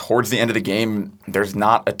like towards the end of the game, there's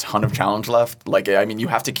not a ton of challenge left. Like I mean, you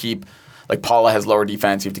have to keep. Like, Paula has lower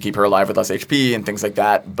defense. You have to keep her alive with less HP and things like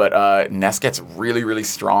that. But Ness gets really, really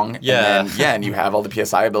strong. Yeah. And you have all the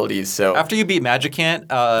PSI abilities. So after you beat Magicant,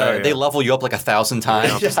 they level you up like 1,000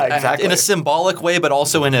 times. Yeah, exactly. In a symbolic way, but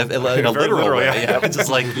also in a literal way. Yeah. It's just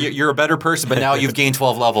like you're a better person, but now you've gained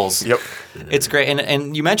 12 levels. Yep. It's great.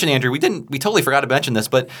 And you mentioned, Andrew, we totally forgot to mention this,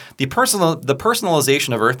 but the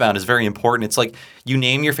personalization of EarthBound is very important. It's like you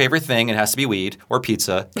name your favorite thing. It has to be weed or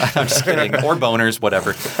pizza. I'm just kidding. Or boners,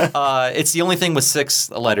 whatever. It's the only thing with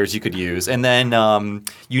 6 letters you could use. And then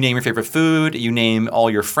you name your favorite food, you name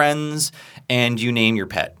all your friends, and you name your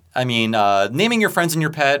pet. I mean, naming your friends and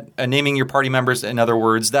your pet, naming your party members, in other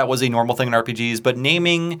words, that was a normal thing in RPGs. But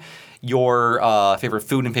naming your favorite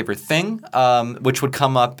food and favorite thing, which would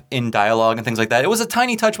come up in dialogue and things like that. It was a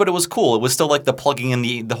tiny touch, but it was cool. It was still like the plugging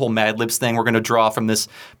in the whole Mad Libs thing. We're going to draw from this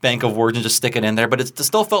bank of words and just stick it in there. But it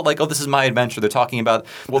still felt like, oh, this is my adventure. They're talking about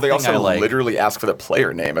they also like. literally ask for the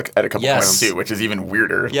player name at a couple points too, which is even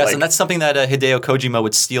weirder. Yes, and that's something that Hideo Kojima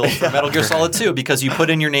would steal from Metal Gear Solid 2, because you put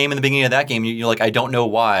in your name in the beginning of that game, you're like, I don't know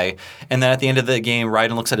why. And then at the end of the game,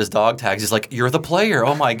 Raiden looks at his dog tags. He's like, you're the player.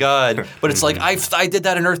 Oh my god. But it's like, I did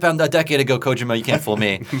that in EarthBound a decade ago, Kojima. You can't fool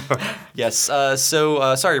me. Yes.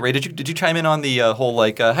 Sorry, Ray. Did you chime in on the whole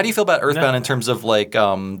like? How do you feel about EarthBound in terms of like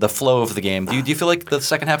the flow of the game? Do you feel like the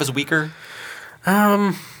second half is weaker?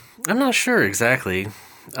 I'm not sure exactly.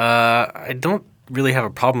 I don't really have a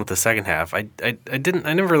problem with the second half. I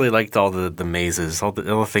never really liked all the mazes, all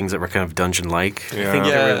the things that were kind of dungeon like. Yeah. I think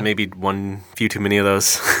there were maybe few too many of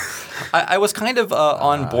those. I was kind of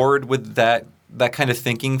on board with that kind of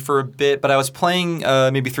thinking for a bit, but I was playing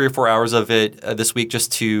maybe 3 or 4 hours of it this week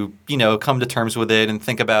just to, come to terms with it and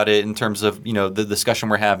think about it in terms of, the discussion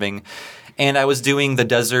we're having. And I was doing the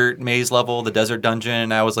desert maze level, the desert dungeon,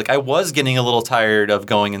 and I was getting a little tired of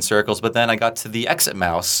going in circles, but then I got to the exit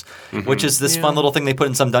mouse, which is this fun little thing they put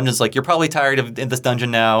in some dungeons, like, you're probably tired of in this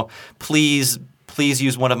dungeon now. Please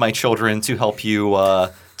use one of my children to help you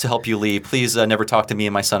leave. Please never talk to me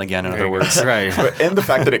and my son again, in other words. Right. And the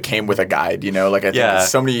fact that it came with a guide, I think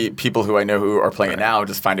so many people who I know who are playing it now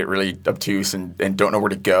just find it really obtuse and don't know where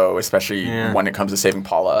to go, especially when it comes to saving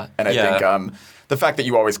Paula. And I think the fact that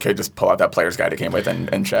you always could just pull out that player's guide it came with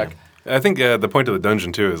and check. I think the point of the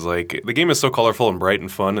dungeon, too, is like the game is so colorful and bright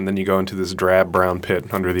and fun, and then you go into this drab brown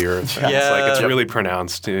pit under the earth. It's really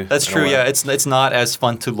pronounced. That's true, yeah. It's not as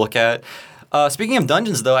fun to look at. Speaking of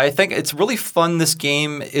dungeons, though, I think it's really fun. This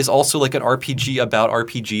game is also like an RPG about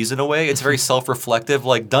RPGs in a way. It's very self-reflective.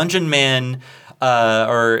 Like Dungeon Man,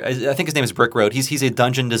 or I think his name is Brick Road. He's a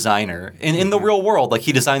dungeon designer in the real world. Like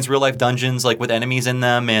he designs real life dungeons, like with enemies in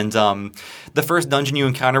them. And the first dungeon you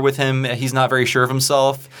encounter with him, he's not very sure of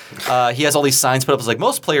himself. He has all these signs put up. It's like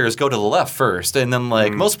most players go to the left first, and then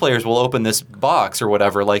like most players will open this box or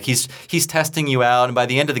whatever. Like he's testing you out, and by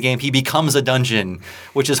the end of the game, he becomes a dungeon,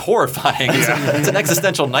 which is horrifying. It's an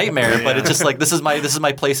existential nightmare, but it's just like this is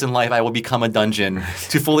my place in life. I will become a dungeon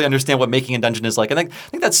to fully understand what making a dungeon is like. And I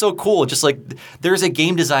think that's so cool. Just like there's a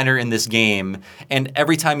game designer in this game, and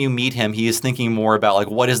every time you meet him, he is thinking more about like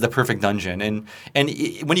what is the perfect dungeon. And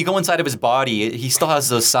when you go inside of his body, he still has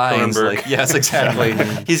those signs. Like, yes, exactly.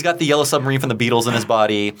 He's got the yellow submarine from the Beatles in his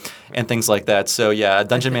body and things like that. So yeah,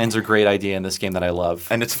 Dungeon Man's a great idea in this game that I love.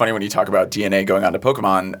 And it's funny when you talk about DNA going on to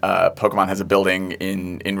Pokemon. Pokemon has a building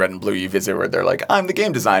in Red and Blue you visit where they're like, I'm the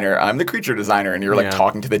game designer, I'm the creature designer, and you're like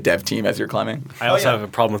talking to the dev team as you're climbing. I also have a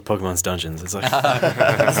problem with Pokemon's dungeons. It's like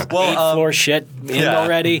well, floor shit in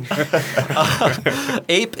already.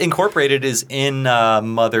 Ape Incorporated is in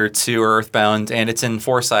Mother 2 or EarthBound, and it's in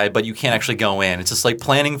Foresight, but you can't actually go in. It's just like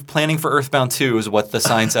planning for EarthBound 2 is what the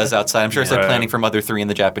sign says outside. I'm sure it's like planning for Mother 3 in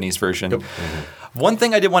the Japanese version. Yep. One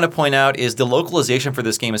thing I did want to point out is the localization for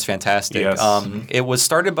this game is fantastic. Yes. It was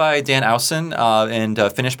started by Dan Owsen and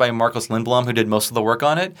finished by Marcus Lindblom, who did most of the work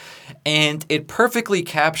on it. And it perfectly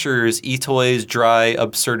captures Itoi's dry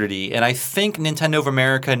absurdity. And I think Nintendo of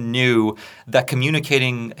America knew that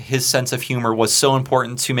communicating his sense of humor was so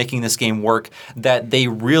important to making this game work that they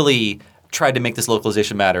really tried to make this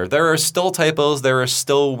localization matter. There are still typos, there are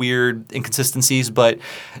still weird inconsistencies, but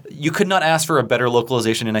you could not ask for a better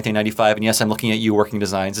localization in 1995. And yes, I'm looking at you, Working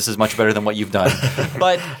Designs. This is much better than what you've done.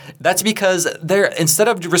 But that's because instead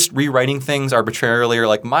of just rewriting things arbitrarily or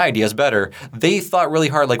like my idea is better, they thought really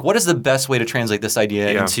hard, like what is the best way to translate this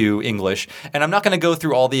idea into English? And I'm not going to go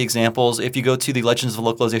through all the examples. If you go to the Legends of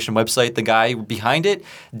Localization website, the guy behind it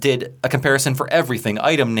did a comparison for everything,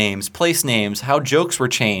 item names, place names, how jokes were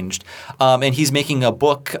changed. And he's making a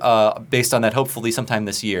book based on that hopefully sometime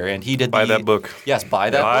this year. And he did Buy that book. Yes,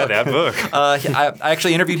 buy that book. I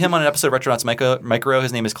actually interviewed him on an episode of Retronauts Micro.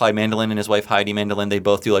 His name is Clyde Mandolin and his wife Heidi Mandolin. They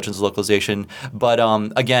both do Legends of Localization. But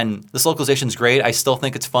again, this localization is great. I still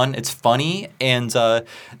think it's fun. It's funny. And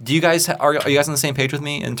do you guys are you guys on the same page with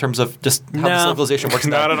me in terms of just how this localization works?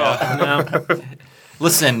 Not at all. No.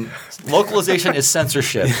 Listen, localization is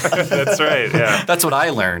censorship. That's right, yeah. That's what I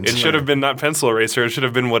learned. It should have been not pencil eraser. It should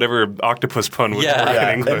have been whatever octopus pun would work in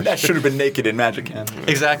English. And that should have been naked in Magic Hand.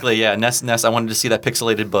 Exactly, yeah. Ness, I wanted to see that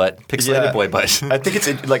pixelated boy butt. I think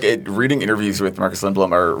it's reading interviews with Marcus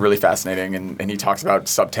Lindblom are really fascinating, and he talks about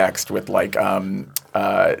subtext with like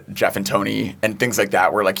Jeff and Tony and things like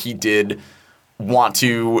that, where like he did want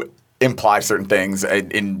to imply certain things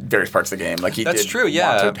in various parts of the game. Like That's true,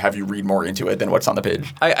 yeah. want to have you read more into it than what's on the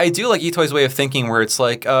page. I do like Itoi's way of thinking where it's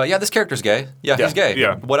like, this character's gay. Yeah, he's gay.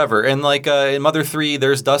 Yeah. Whatever. And like in Mother 3,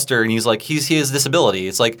 there's Duster, and he's like, he has disability.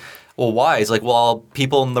 It's like, well, why? It's like, well,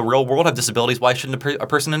 people in the real world have disabilities. Why shouldn't a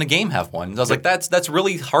person in a game have one? And I was like, that's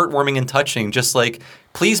really heartwarming and touching. Just like,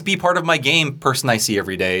 please be part of my game, person I see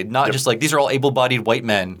every day. Not just like, these are all able-bodied white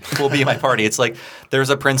men who will be in my party. It's like, there's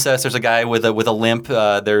a princess, there's a guy with a limp,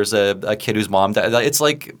 there's a kid whose mom died. It's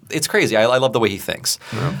like, it's crazy. I love the way he thinks.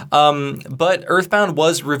 Yeah. But EarthBound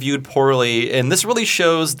was reviewed poorly, and this really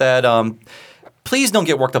shows that please don't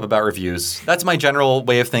get worked up about reviews. That's my general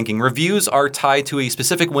way of thinking. Reviews are tied to a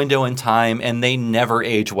specific window in time, and they never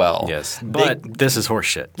age well. Yes, but this is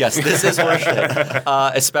horseshit. Yes, this is horseshit,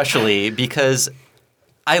 especially because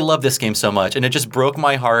I love this game so much, and it just broke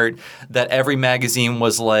my heart that every magazine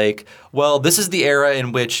was like, well, this is the era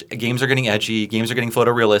in which games are getting edgy, games are getting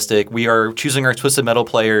photorealistic, we are choosing our Twisted Metal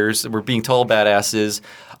players, we're being total badasses.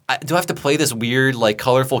 Do I have to play this weird, like,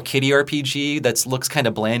 colorful kiddie RPG that looks kind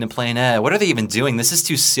of bland and plain? What are they even doing? This is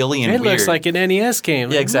too silly and weird. It looks like an NES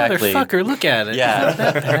game. Yeah, exactly. Motherfucker, look at it. Yeah. It's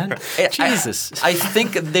not that bad. Jesus. I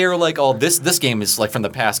think they're like, oh, this game is like from the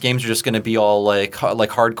past. Games are just going to be all like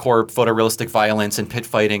hardcore photorealistic violence and pit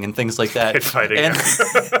fighting and things like that. Pit fighting.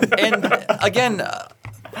 And again,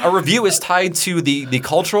 a review is tied to the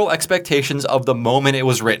cultural expectations of the moment it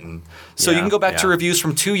was written. So you can go back to reviews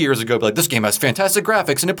from 2 years ago, be like, this game has fantastic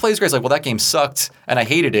graphics and it plays great. It's like, well, that game sucked and I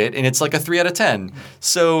hated it, and it's like a 3 out of 10.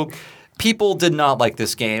 So people did not like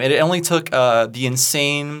this game. It only took the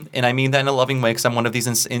insane, and I mean that in a loving way because I'm one of these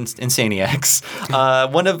insaniacs.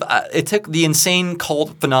 It took the insane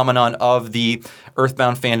cult phenomenon of the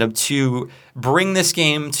EarthBound fandom to bring this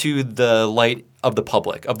game to the light of the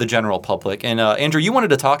public, of the general public. And Andrew, you wanted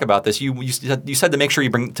to talk about this. You said to make sure you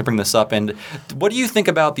bring this up. And what do you think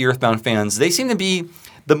about the EarthBound fans? They seem to be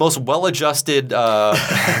the most well-adjusted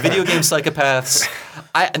video game psychopaths.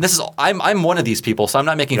 I'm one of these people, so I'm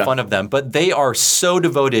not making fun of them. But they are so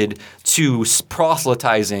devoted to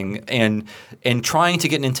proselytizing and trying to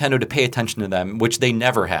get Nintendo to pay attention to them, which they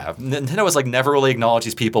never have. Nintendo has like never really acknowledged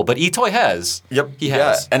these people, but Itoi has. Yep, he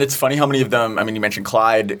has. And it's funny how many of them. I mean, you mentioned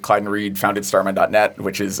Clyde and Reed founded Starman.net,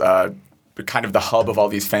 which is kind of the hub of all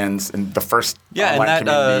these fans and the first online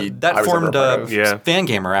community that formed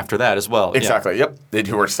Fangamer after that as well. Exactly. Yep.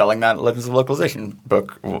 Who were selling that Legends of Localization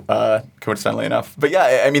book, coincidentally enough. But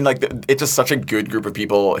yeah, I mean, like it's just such a good group of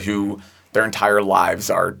people who their entire lives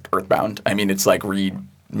are EarthBound. I mean, it's like Reed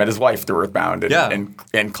met his wife through EarthBound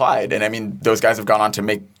and Clyde, and I mean, those guys have gone on to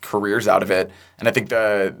make careers out of it. And I think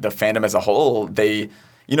the fandom as a whole, they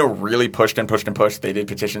really pushed and pushed and pushed. They did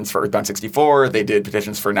petitions for EarthBound 64. They did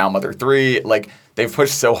petitions for now Mother 3. Like, they've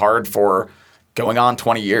pushed so hard for going on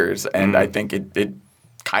 20 years, and I think it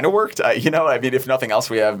kind of worked. I mean, if nothing else,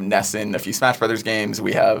 we have Ness in a few Smash Brothers games.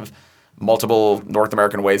 We have multiple North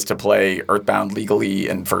American ways to play EarthBound legally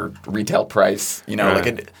and for retail price.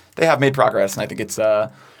 They have made progress, and I think it's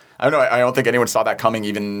I don't know. I don't think anyone saw that coming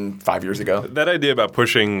even 5 years ago. That idea about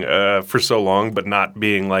pushing for so long, but not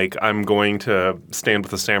being like, I'm going to stand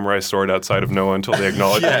with a samurai sword outside of Noah until they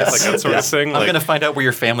acknowledge me, like that sort of thing. I'm going to find out where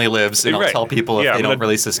your family lives, and I'll tell people if they don't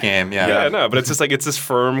release this game. But it's just like, it's this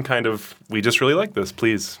firm kind of, we just really like this,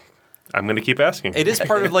 please. I'm going to keep asking. It is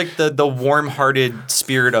part of like the warm-hearted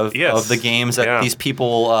spirit of the games that these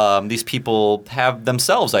people have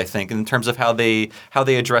themselves, I think, in terms of how they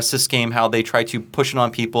address this game, how they try to push it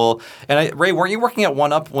on people. And Ray, weren't you working at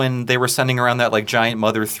 1UP when they were sending around that like giant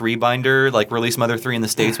Mother 3 binder, like release Mother 3 in the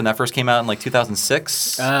States when that first came out in like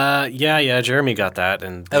 2006? Yeah, Jeremy got that,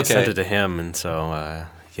 and they sent it to him, and so.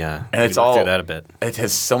 Yeah, and it's all through that a bit. It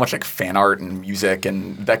has so much like fan art and music,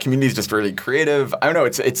 and that community is just really creative. I don't know.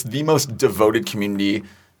 It's the most devoted community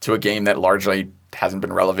to a game that largely hasn't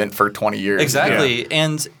been relevant for 20 years. Exactly,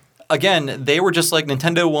 and. Again, they were just like,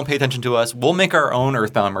 Nintendo won't pay attention to us. We'll make our own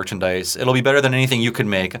EarthBound merchandise. It'll be better than anything you could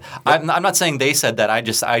make. Yep. I'm not saying they said that. I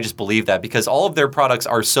just believe that because all of their products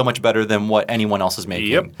are so much better than what anyone else is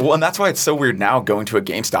making. Yep. Well, and that's why it's so weird now going to a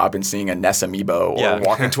GameStop and seeing a NES amiibo or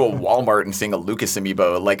walking to a Walmart and seeing a Lucas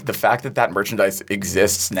amiibo. Like, the fact that merchandise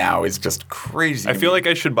exists now is just crazy. I feel like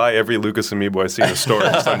I should buy every Lucas amiibo I see in the store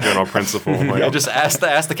just on general principle. Like, just ask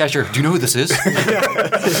the cashier, do you know who this is?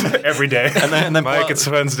 Every day. And then Mike, it's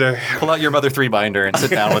Wednesday. Pull out your Mother 3 binder and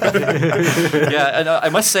sit down with it. And I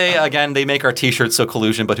must say, again, they make our T-shirts, so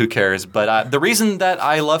collusion, but who cares? But the reason that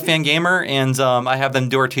I love Fangamer and I have them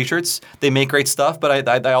do our T-shirts, they make great stuff, but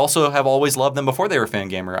I also have always loved them before they were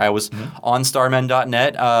Fangamer. I was on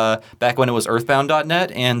Starmen.net back when it was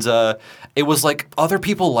Earthbound.net, and it was like, other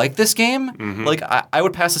people like this game? Like, I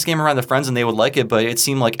would pass this game around to friends and they would like it, but it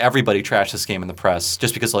seemed like everybody trashed this game in the press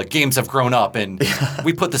just because, like, games have grown up and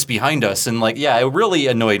we put this behind us. And, like, it really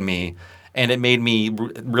annoyed me. And it made me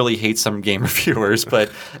really hate some game reviewers,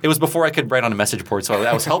 but it was before I could write on a message board, so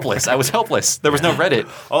I was helpless. There was no Reddit.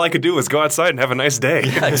 All I could do was go outside and have a nice day.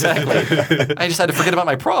 Yeah, exactly. I just had to forget about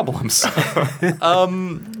my problems.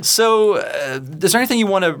 So is there anything you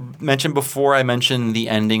want to mention before I mention the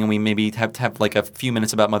ending and we maybe have to have like a few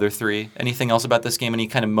minutes about Mother 3? Anything else about this game? Any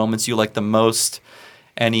kind of moments you like the most?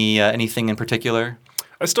 Anything in particular?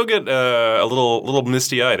 I still get a little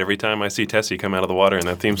misty-eyed every time I see Tessie come out of the water and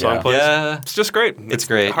that theme song plays. Yeah. It's just great. It's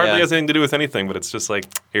great. Hardly has anything to do with anything, but it's just like,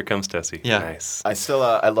 here comes Tessie. Yeah. Nice. I still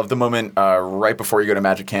I love the moment right before you go to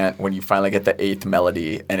Magic Cant when you finally get the 8th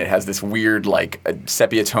melody and it has this weird like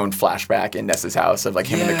sepia tone flashback in Ness's house of like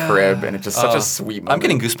him in the crib, and it's just such a sweet moment. I'm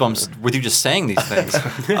getting goosebumps with you just saying these things.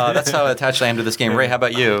 That's how attached I am to this game. Ray, how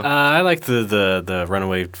about you? I like the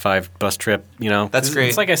Runaway 5 bus trip. That's great.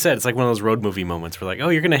 It's like I said, it's like one of those road movie moments where like,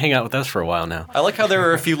 oh, you're going to hang out with us for a while now. I like how there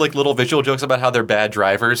are a few like little visual jokes about how they're bad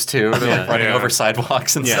drivers too. They're like running over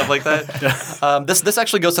sidewalks and stuff like that. This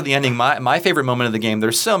actually goes to the ending. My favorite moment of the game.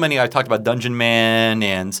 There's so many. I talked about Dungeon Man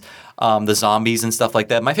and the zombies and stuff like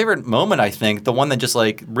that. My favorite moment, I think, the one that just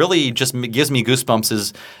like really just gives me goosebumps,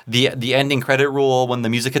 is the ending credit roll when the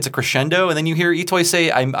music hits a crescendo and then you hear Itoi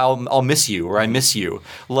say, "I'll miss you" or "I miss you."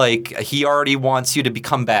 Like he already wants you to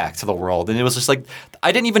come back to the world, and it was just like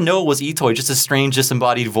I didn't even know it was Itoi, just a strange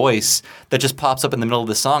disembodied voice that just pops up in the middle of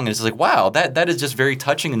the song, and it's just like, wow, that is just very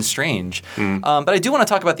touching and strange. But I do want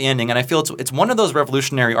to talk about the ending, and I feel it's one of those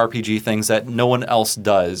revolutionary RPG things that no one else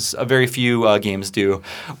does. Very few games do,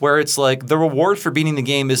 where it's like the reward for beating the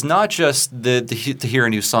game is not just to hear a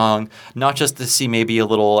new song, not just to see maybe a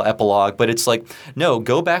little epilogue, but it's like, no,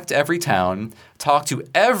 go back to every town, talk to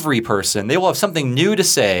every person. They will have something new to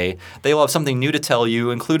say. They will have something new to tell you,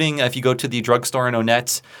 including if you go to the drugstore in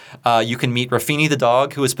Onett, you can meet Rafini the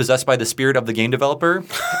dog, who is possessed by the spirit of the game developer.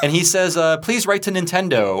 And he says, please write to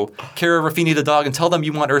Nintendo, care of Rafini the dog, and tell them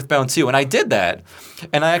you want EarthBound 2. And I did that.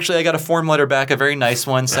 And I got a form letter back, a very nice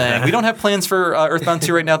one, saying, we don't have plans for EarthBound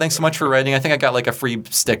 2 right now. Thanks so much for writing. I think I got like a free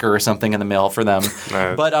sticker or something in the mail for them.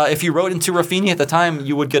 Nice. But if you wrote into Rafini at the time,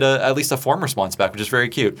 you would get at least a form response back, which is very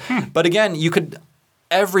cute. But again,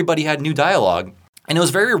 everybody had new dialogue. And it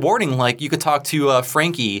was very rewarding. Like, you could talk to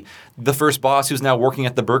Frankie, the first boss, who's now working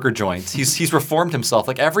at the burger joint. He's reformed himself.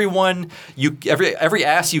 Like, every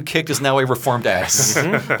ass you kicked is now a reformed ass,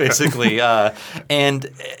 basically. And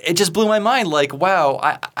it just blew my mind. Like, wow,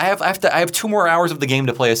 I have 2 more hours of the game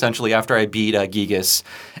to play, essentially, after I beat Gigas.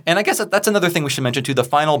 And I guess that's another thing we should mention, too. The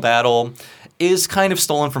final battle is kind of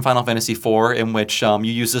stolen from Final Fantasy IV, in which you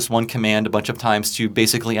use this one command a bunch of times to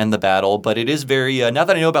basically end the battle. But it is very now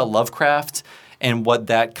that I know about Lovecraft and what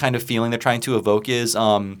that kind of feeling they're trying to evoke is,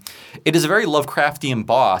 it is a very Lovecraftian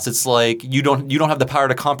boss. It's like you don't have the power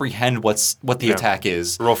to comprehend what the attack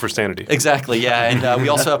is. Roll for sanity. Exactly, yeah. And we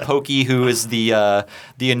also have Pokey, who is the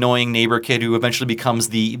annoying neighbor kid who eventually becomes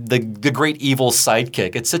the great evil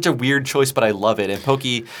sidekick. It's such a weird choice, but I love it. And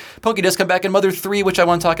Pokey does come back in Mother 3, which I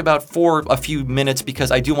want to talk about for a few minutes because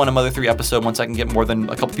I do want a Mother 3 episode once I can get more than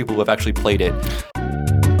a couple people who have actually played it.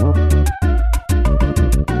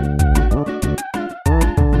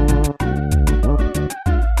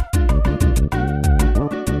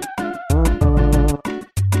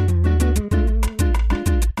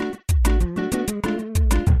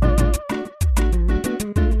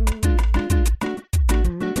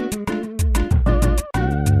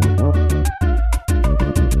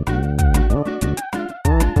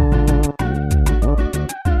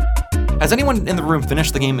 Has anyone in the room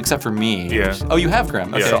finished the game except for me? Yeah. Oh, you have,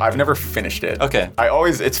 Grimm. Okay. So I've never finished it. Okay.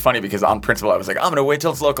 It's funny because on principle I was like, I'm going to wait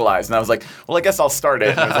till it's localized. And I was like, well, I guess I'll start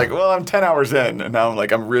it. And I was like, well, I'm 10 hours in. And now I'm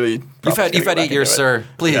like, I'm really... You've had 8 years, sir.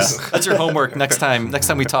 Please. Yeah. That's your homework next time. Next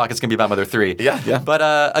time we talk, it's going to be about Mother 3. Yeah.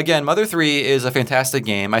 But again, Mother 3 is a fantastic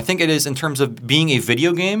game. I think it is in terms of being a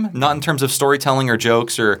video game, not in terms of storytelling or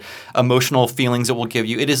jokes or emotional feelings it will give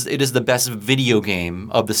you. It is the best video game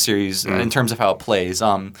of the series in terms of how it plays.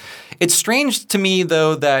 It's strange to me,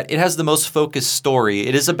 though, that it has the most focused story.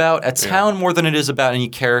 It is about a town more than it is about any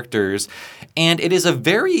characters. And it is a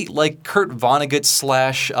very like Kurt Vonnegut /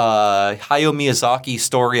 Hayao Miyazaki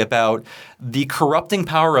story about the corrupting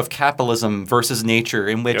power of capitalism versus nature,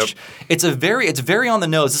 in which it's very on the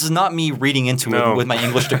nose. This is not me reading into it with my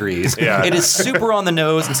English degrees. It is super on the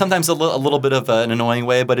nose, and sometimes a little bit of an annoying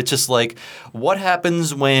way. But it's just like, what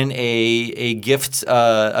happens when a gift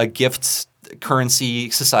currency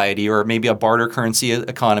society, or maybe a barter currency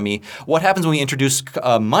economy, what happens when we introduce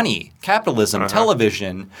money, capitalism,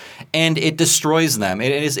 television, and it destroys them?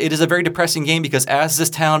 It is a very depressing game because as this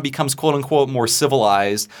town becomes quote unquote more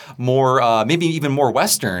civilized, more maybe even more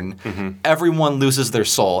Western, everyone loses their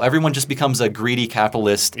soul. Everyone just becomes a greedy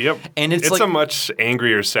capitalist. And it's like, a much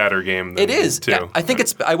angrier, sadder game than it is. too. Yeah, I think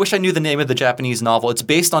I wish I knew the name of the Japanese novel. It's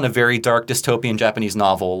based on a very dark dystopian Japanese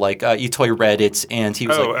novel. Like Itoi read it and he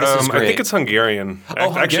was like, this is great. I think it's Hungarian. I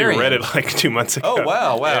actually read it like 2 months ago. Oh,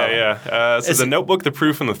 wow. Yeah. So The Notebook, The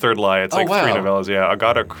Proof, and The Third Lie. It's like 3 novellas. Yeah,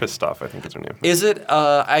 Agata Christoph, I think is her name. Is it?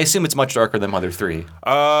 I assume it's much darker than Mother 3.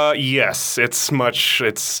 Yes. It's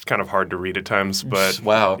kind of hard to read at times, but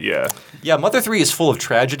wow. Yeah. Yeah, Mother 3 is full of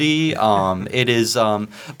tragedy. It is,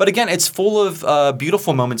 but again, it's full of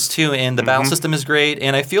beautiful moments too, and the battle system is great,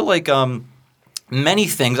 and I feel like many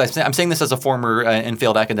things, I'm saying this as a former and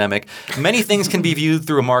failed academic, many things can be viewed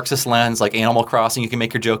through a Marxist lens, like Animal Crossing. You can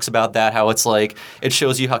make your jokes about that, how it's like, it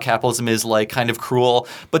shows you how capitalism is like kind of cruel.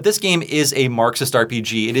 But this game is a Marxist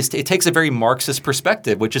RPG. It takes a very Marxist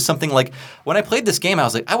perspective, which is something like, when I played this game, I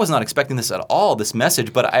was like, I was not expecting this at all, this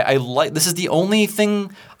message, but I like, this is the only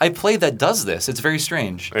thing I played that does this. It's very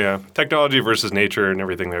strange. Yeah. Technology versus nature and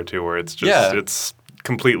everything there too, where it's just, it's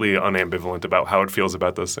completely unambivalent about how it feels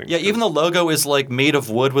about those things. Yeah, even the logo is like made of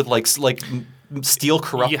wood with like steel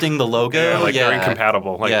corrupting the logo. Yeah, they're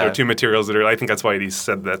incompatible. Like they're two materials that are. I think that's why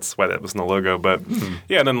that's why that was in the logo. But and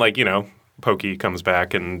then Pokey comes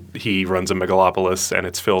back and he runs a megalopolis and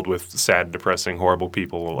it's filled with sad, depressing, horrible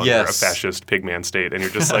people under a fascist pigman state, and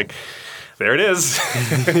you're just like. There it is.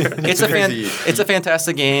 It's a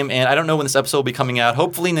fantastic game, and I don't know when this episode will be coming out.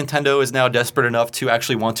 Hopefully Nintendo is now desperate enough to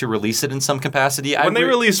actually want to release it in some capacity. When they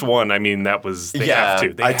released one, I mean, that was they have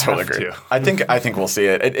to. I totally agree. I think we'll see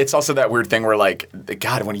it. It's also that weird thing where, like,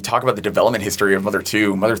 God, when you talk about the development history of Mother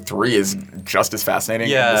 2, Mother 3 is just as fascinating.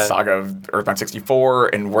 Yeah. The saga of EarthBound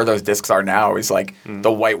 64 and where those discs are now is like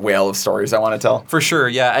the white whale of stories I want to tell. For sure,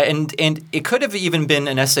 yeah. And it could have even been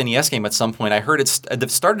an SNES game at some point. I heard it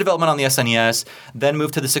started development on the SNES, then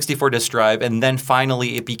moved to the 64 disc drive, and then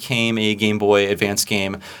finally it became a Game Boy Advance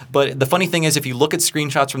game. But the funny thing is, if you look at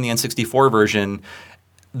screenshots from the N64 version,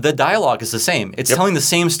 the dialogue is the same. It's telling the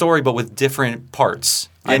same story, but with different parts.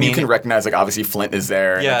 And you can recognize, like, obviously Flint is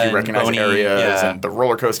there, and you recognize Boney, areas and the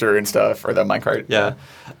roller coaster and stuff, or the minecart. Yeah.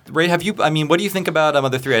 Ray, what do you think about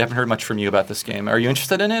Mother 3? I haven't heard much from you about this game. Are you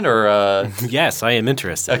interested in it, or? Yes, I am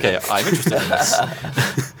interested. Okay, I'm interested in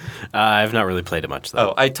this. I've not really played it much,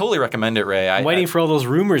 though. Oh, I totally recommend it, Ray. I'm waiting for all those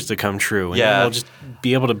rumors to come true, and then I'll just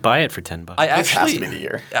be able to buy it for $10. This has to be the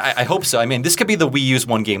year. I hope so. I mean, this could be the Wii U's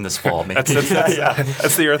one game this fall. Maybe.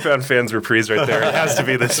 That's the Earthbound fans reprise right there. It has to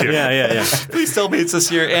be this year. Yeah. Please tell me it's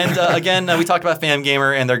this year. And again, we talked about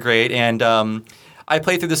Fangamer, and they're great. And I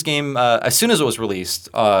played through this game as soon as it was released,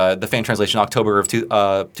 the fan translation, October of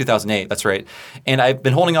 2008. That's right. And I've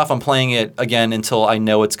been holding off on playing it again until I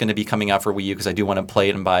know it's going to be coming out for Wii U because I do want to play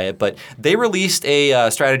it and buy it. But they released a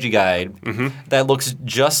strategy guide that looks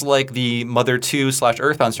just like the Mother 2 /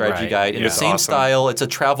 Earthbound strategy guide in the same style. It's a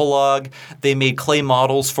travelogue. They made clay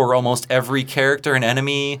models for almost every character and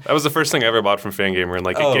enemy. That was the first thing I ever bought from Fangamer,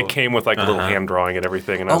 and it came with like a little hand drawing and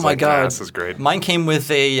everything. And I was like, God, this is great. Mine came with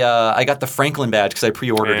I got the Franklin badge because I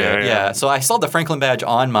pre-ordered it. Yeah. So I still have the Franklin badge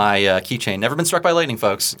on my keychain. Never been struck by lightning,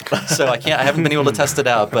 folks. So I haven't been able to test it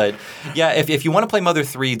out. But yeah, if you want to play Mother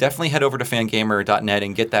 3, definitely head over to fangamer.net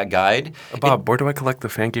and get that guide. Bob, where do I collect the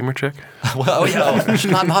Fangamer check?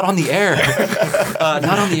 Not on the air.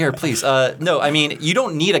 Not on the air, please. No, I mean, you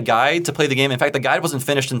don't need a guide to play the game. In fact, the guide wasn't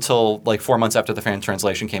finished until like 4 months after the fan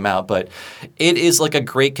translation came out. But it is like a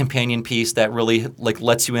great companion piece that really like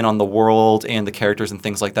lets you in on the world and the characters and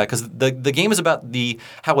things like that. Because the game is about about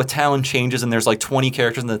how a town changes and there's like 20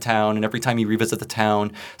 characters in the town, and every time you revisit the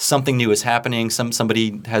town, something new is happening.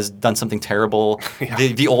 Somebody has done something terrible.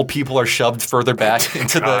 The old people are shoved further back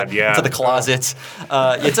into the closet.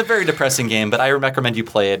 It's a very depressing game, but I recommend you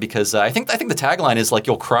play it because I think the tagline is like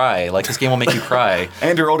you'll cry. Like this game will make you cry.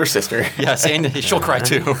 And your older sister. Yes, and she'll cry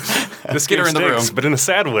too. This Get her in the room, but in a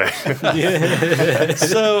sad way.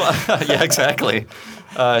 So yeah, exactly.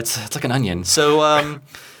 It's like an onion. So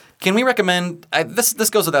can we recommend this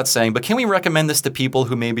goes without saying, but can we recommend this to people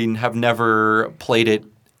who maybe have never played it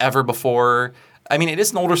ever before? I mean, it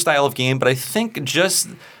is an older style of game, but I think just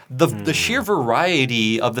the sheer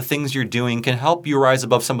variety of the things you're doing can help you rise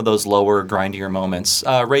above some of those lower, grindier moments.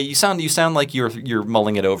 Ray, you sound like you're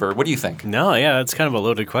mulling it over. What do you think? No, yeah, that's kind of a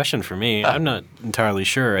loaded question for me. I'm not entirely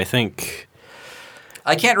sure. I think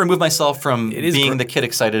I can't remove myself from being the kid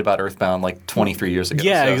excited about EarthBound like 23 years ago.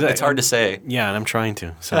 Yeah, so exactly. It's hard to say. Yeah, and I'm trying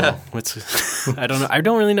to. So I don't know. I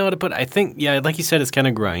don't really know how to put it. I think, yeah, like you said, it's kind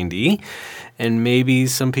of grindy, and maybe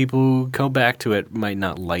some people who go back to it might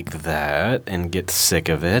not like that and get sick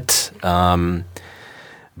of it.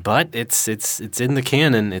 But it's in the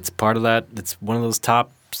canon. It's part of that. It's one of those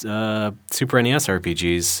top Super NES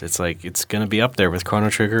RPGs. It's like it's going to be up there with Chrono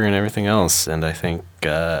Trigger and everything else, and I think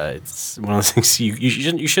it's one of those things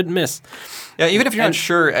you shouldn't miss. Yeah, even if you're not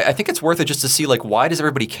sure, I think it's worth it just to see like why does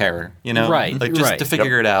everybody care, you know? Right. Like just right. to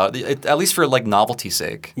figure it out, at least for like novelty's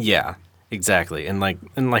sake. Yeah. Exactly, and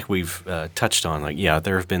like we've touched on, like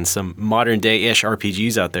there have been some modern day-ish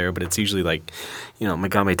RPGs out there, but it's usually like,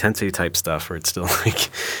 Megami Tensei type stuff, where it's still like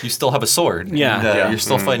you still have a sword. Yeah, and, you're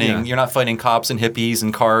still fighting. Yeah. You're not fighting cops and hippies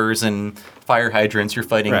and cars and fire hydrants. You're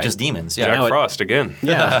fighting just demons. Yeah, Jack Frost again.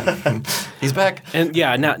 Yeah, he's back. And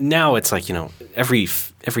now it's like every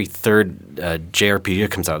third JRPG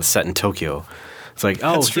that comes out is set in Tokyo. It's like,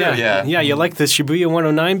 oh, true, yeah, you like the Shibuya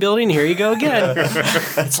 109 building? Here you go again.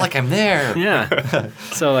 It's like I'm there. Yeah.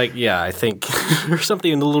 So, I think there's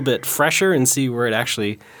something a little bit fresher and see where it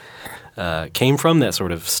actually came from, that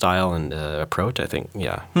sort of style and approach. I think,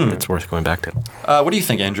 it's worth going back to. What do you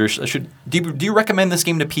think, Andrew? Do you recommend this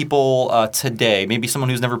game to people today? Maybe someone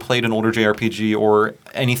who's never played an older JRPG or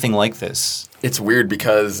anything like this? It's weird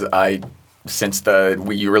because since the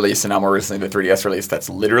Wii U release and now more recently the 3DS release, that's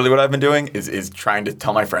literally what I've been doing is trying to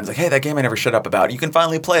tell my friends, like, hey, that game I never shut up about, you can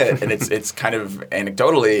finally play it. And it's kind of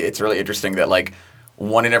anecdotally, it's really interesting that like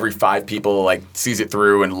 1 in every 5 people like sees it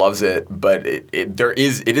through and loves it, but it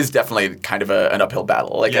is definitely kind of an uphill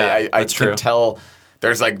battle. Like I can tell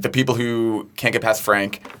there's like the people who can't get past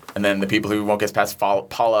Frank, and then the people who won't get past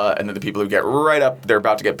Paula, and then the people who get right up, they're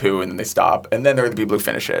about to get Pooh, and then they stop, and then there are the people who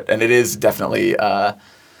finish it. And it is definitely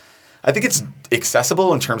I think it's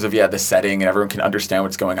accessible in terms of, the setting and everyone can understand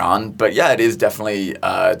what's going on. But, it is definitely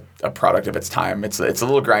a product of its time. It's a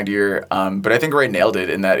little grindier, but I think Ray nailed it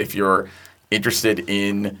in that if you're interested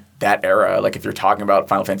in that era, like if you're talking about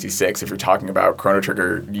Final Fantasy VI, if you're talking about Chrono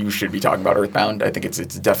Trigger, you should be talking about EarthBound. I think it's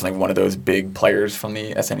definitely one of those big players from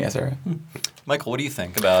the SNES era. Michael, what do you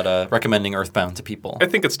think about recommending EarthBound to people? I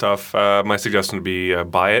think it's tough. My suggestion would be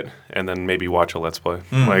buy it and then maybe watch a Let's Play.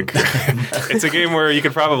 Like, it's a game where you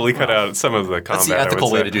could probably cut out some of the combat. That's the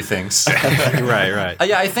ethical way to do things. Right.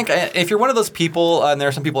 I think if you're one of those people, and there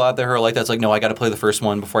are some people out there who are like that, it's like, no, I got to play the first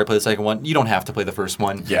one before I play the second one. You don't have to play the first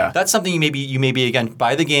one. Yeah. That's something you maybe again,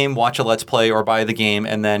 buy the game, watch a Let's Play, or buy the game,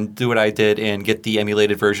 and then do what I did and get the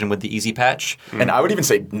emulated version with the easy patch. And I would even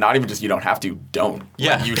say, not even just you don't have to, don't.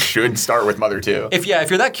 Yeah. Like, you should start with Mother 2. If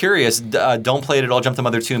you're that curious, don't play it at all. Jump to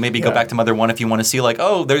Mother 2 and maybe go back to Mother 1 if you want to see like,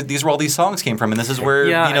 oh, these where all these songs came from, and this is where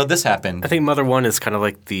this happened. I think Mother 1 is kind of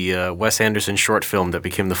like the Wes Anderson short film that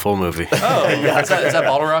became the full movie. Oh, is that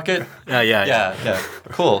Bottle Rocket? Yeah.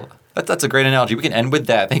 Cool. That's a great analogy. We can end with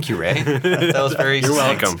that. Thank you, Ray. That was very You're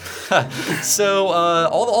welcome. So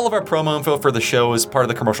all of our promo info for the show is part of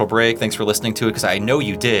the commercial break. Thanks for listening to it, because I know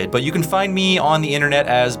you did. But you can find me on the internet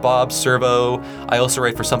as Bob Servo. I also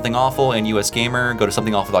write for Something Awful and US Gamer. Go to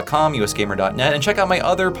somethingawful.com, usgamer.net, and check out my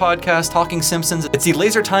other podcast, Talking Simpsons. It's the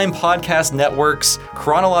Laser Time Podcast Network's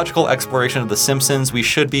chronological exploration of The Simpsons. We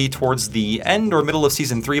should be towards the end or middle of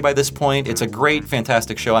season 3 by this point. It's a great,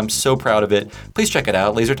 fantastic show. I'm so proud of it. Please check it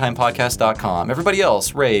out, lasertimepodcast.com. Everybody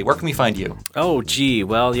else, Ray, where can we find you? Oh, gee.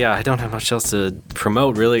 Well, I don't have much else to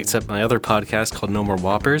promote, really, except my other podcast called No More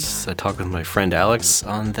Whoppers. I talk with my friend Alex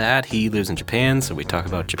on that. He lives in Japan, so we talk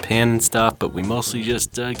about Japan and stuff, but we mostly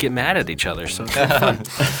just get mad at each other, so it's fun.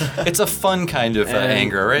 It's a fun kind of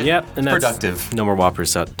anger, right? Yep. And that's productive.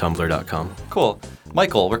 nomorewhoppers.tumblr.com. Cool.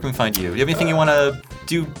 Michael, where can we find you? Do you have anything you want to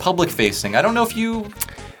do public-facing? I don't know if you...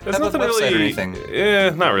 There's have a nothing website really. or anything. Yeah,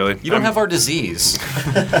 not really. You don't have our disease.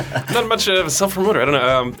 Not much of a self-promoter. I don't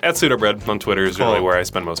know. At Pseudobread on Twitter is really where I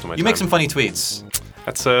spend most of my time. You make some funny tweets.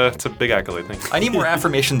 It's a big accolade, thank you. I need more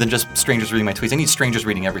affirmation than just strangers reading my tweets. I need strangers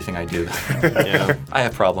reading everything I do. Yeah. I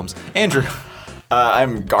have problems. Andrew.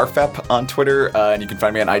 I'm Garfep on Twitter, and you can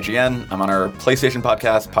find me on IGN. I'm on our PlayStation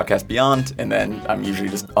podcast Beyond, and then I'm usually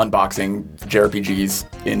just unboxing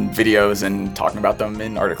JRPGs in videos and talking about them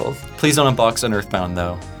in articles. Please don't unbox an Earthbound,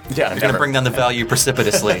 though. Yeah, You're going to bring down the value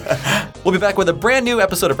precipitously. We'll be back with a brand new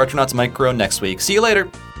episode of Retronauts Micro next week. See you later.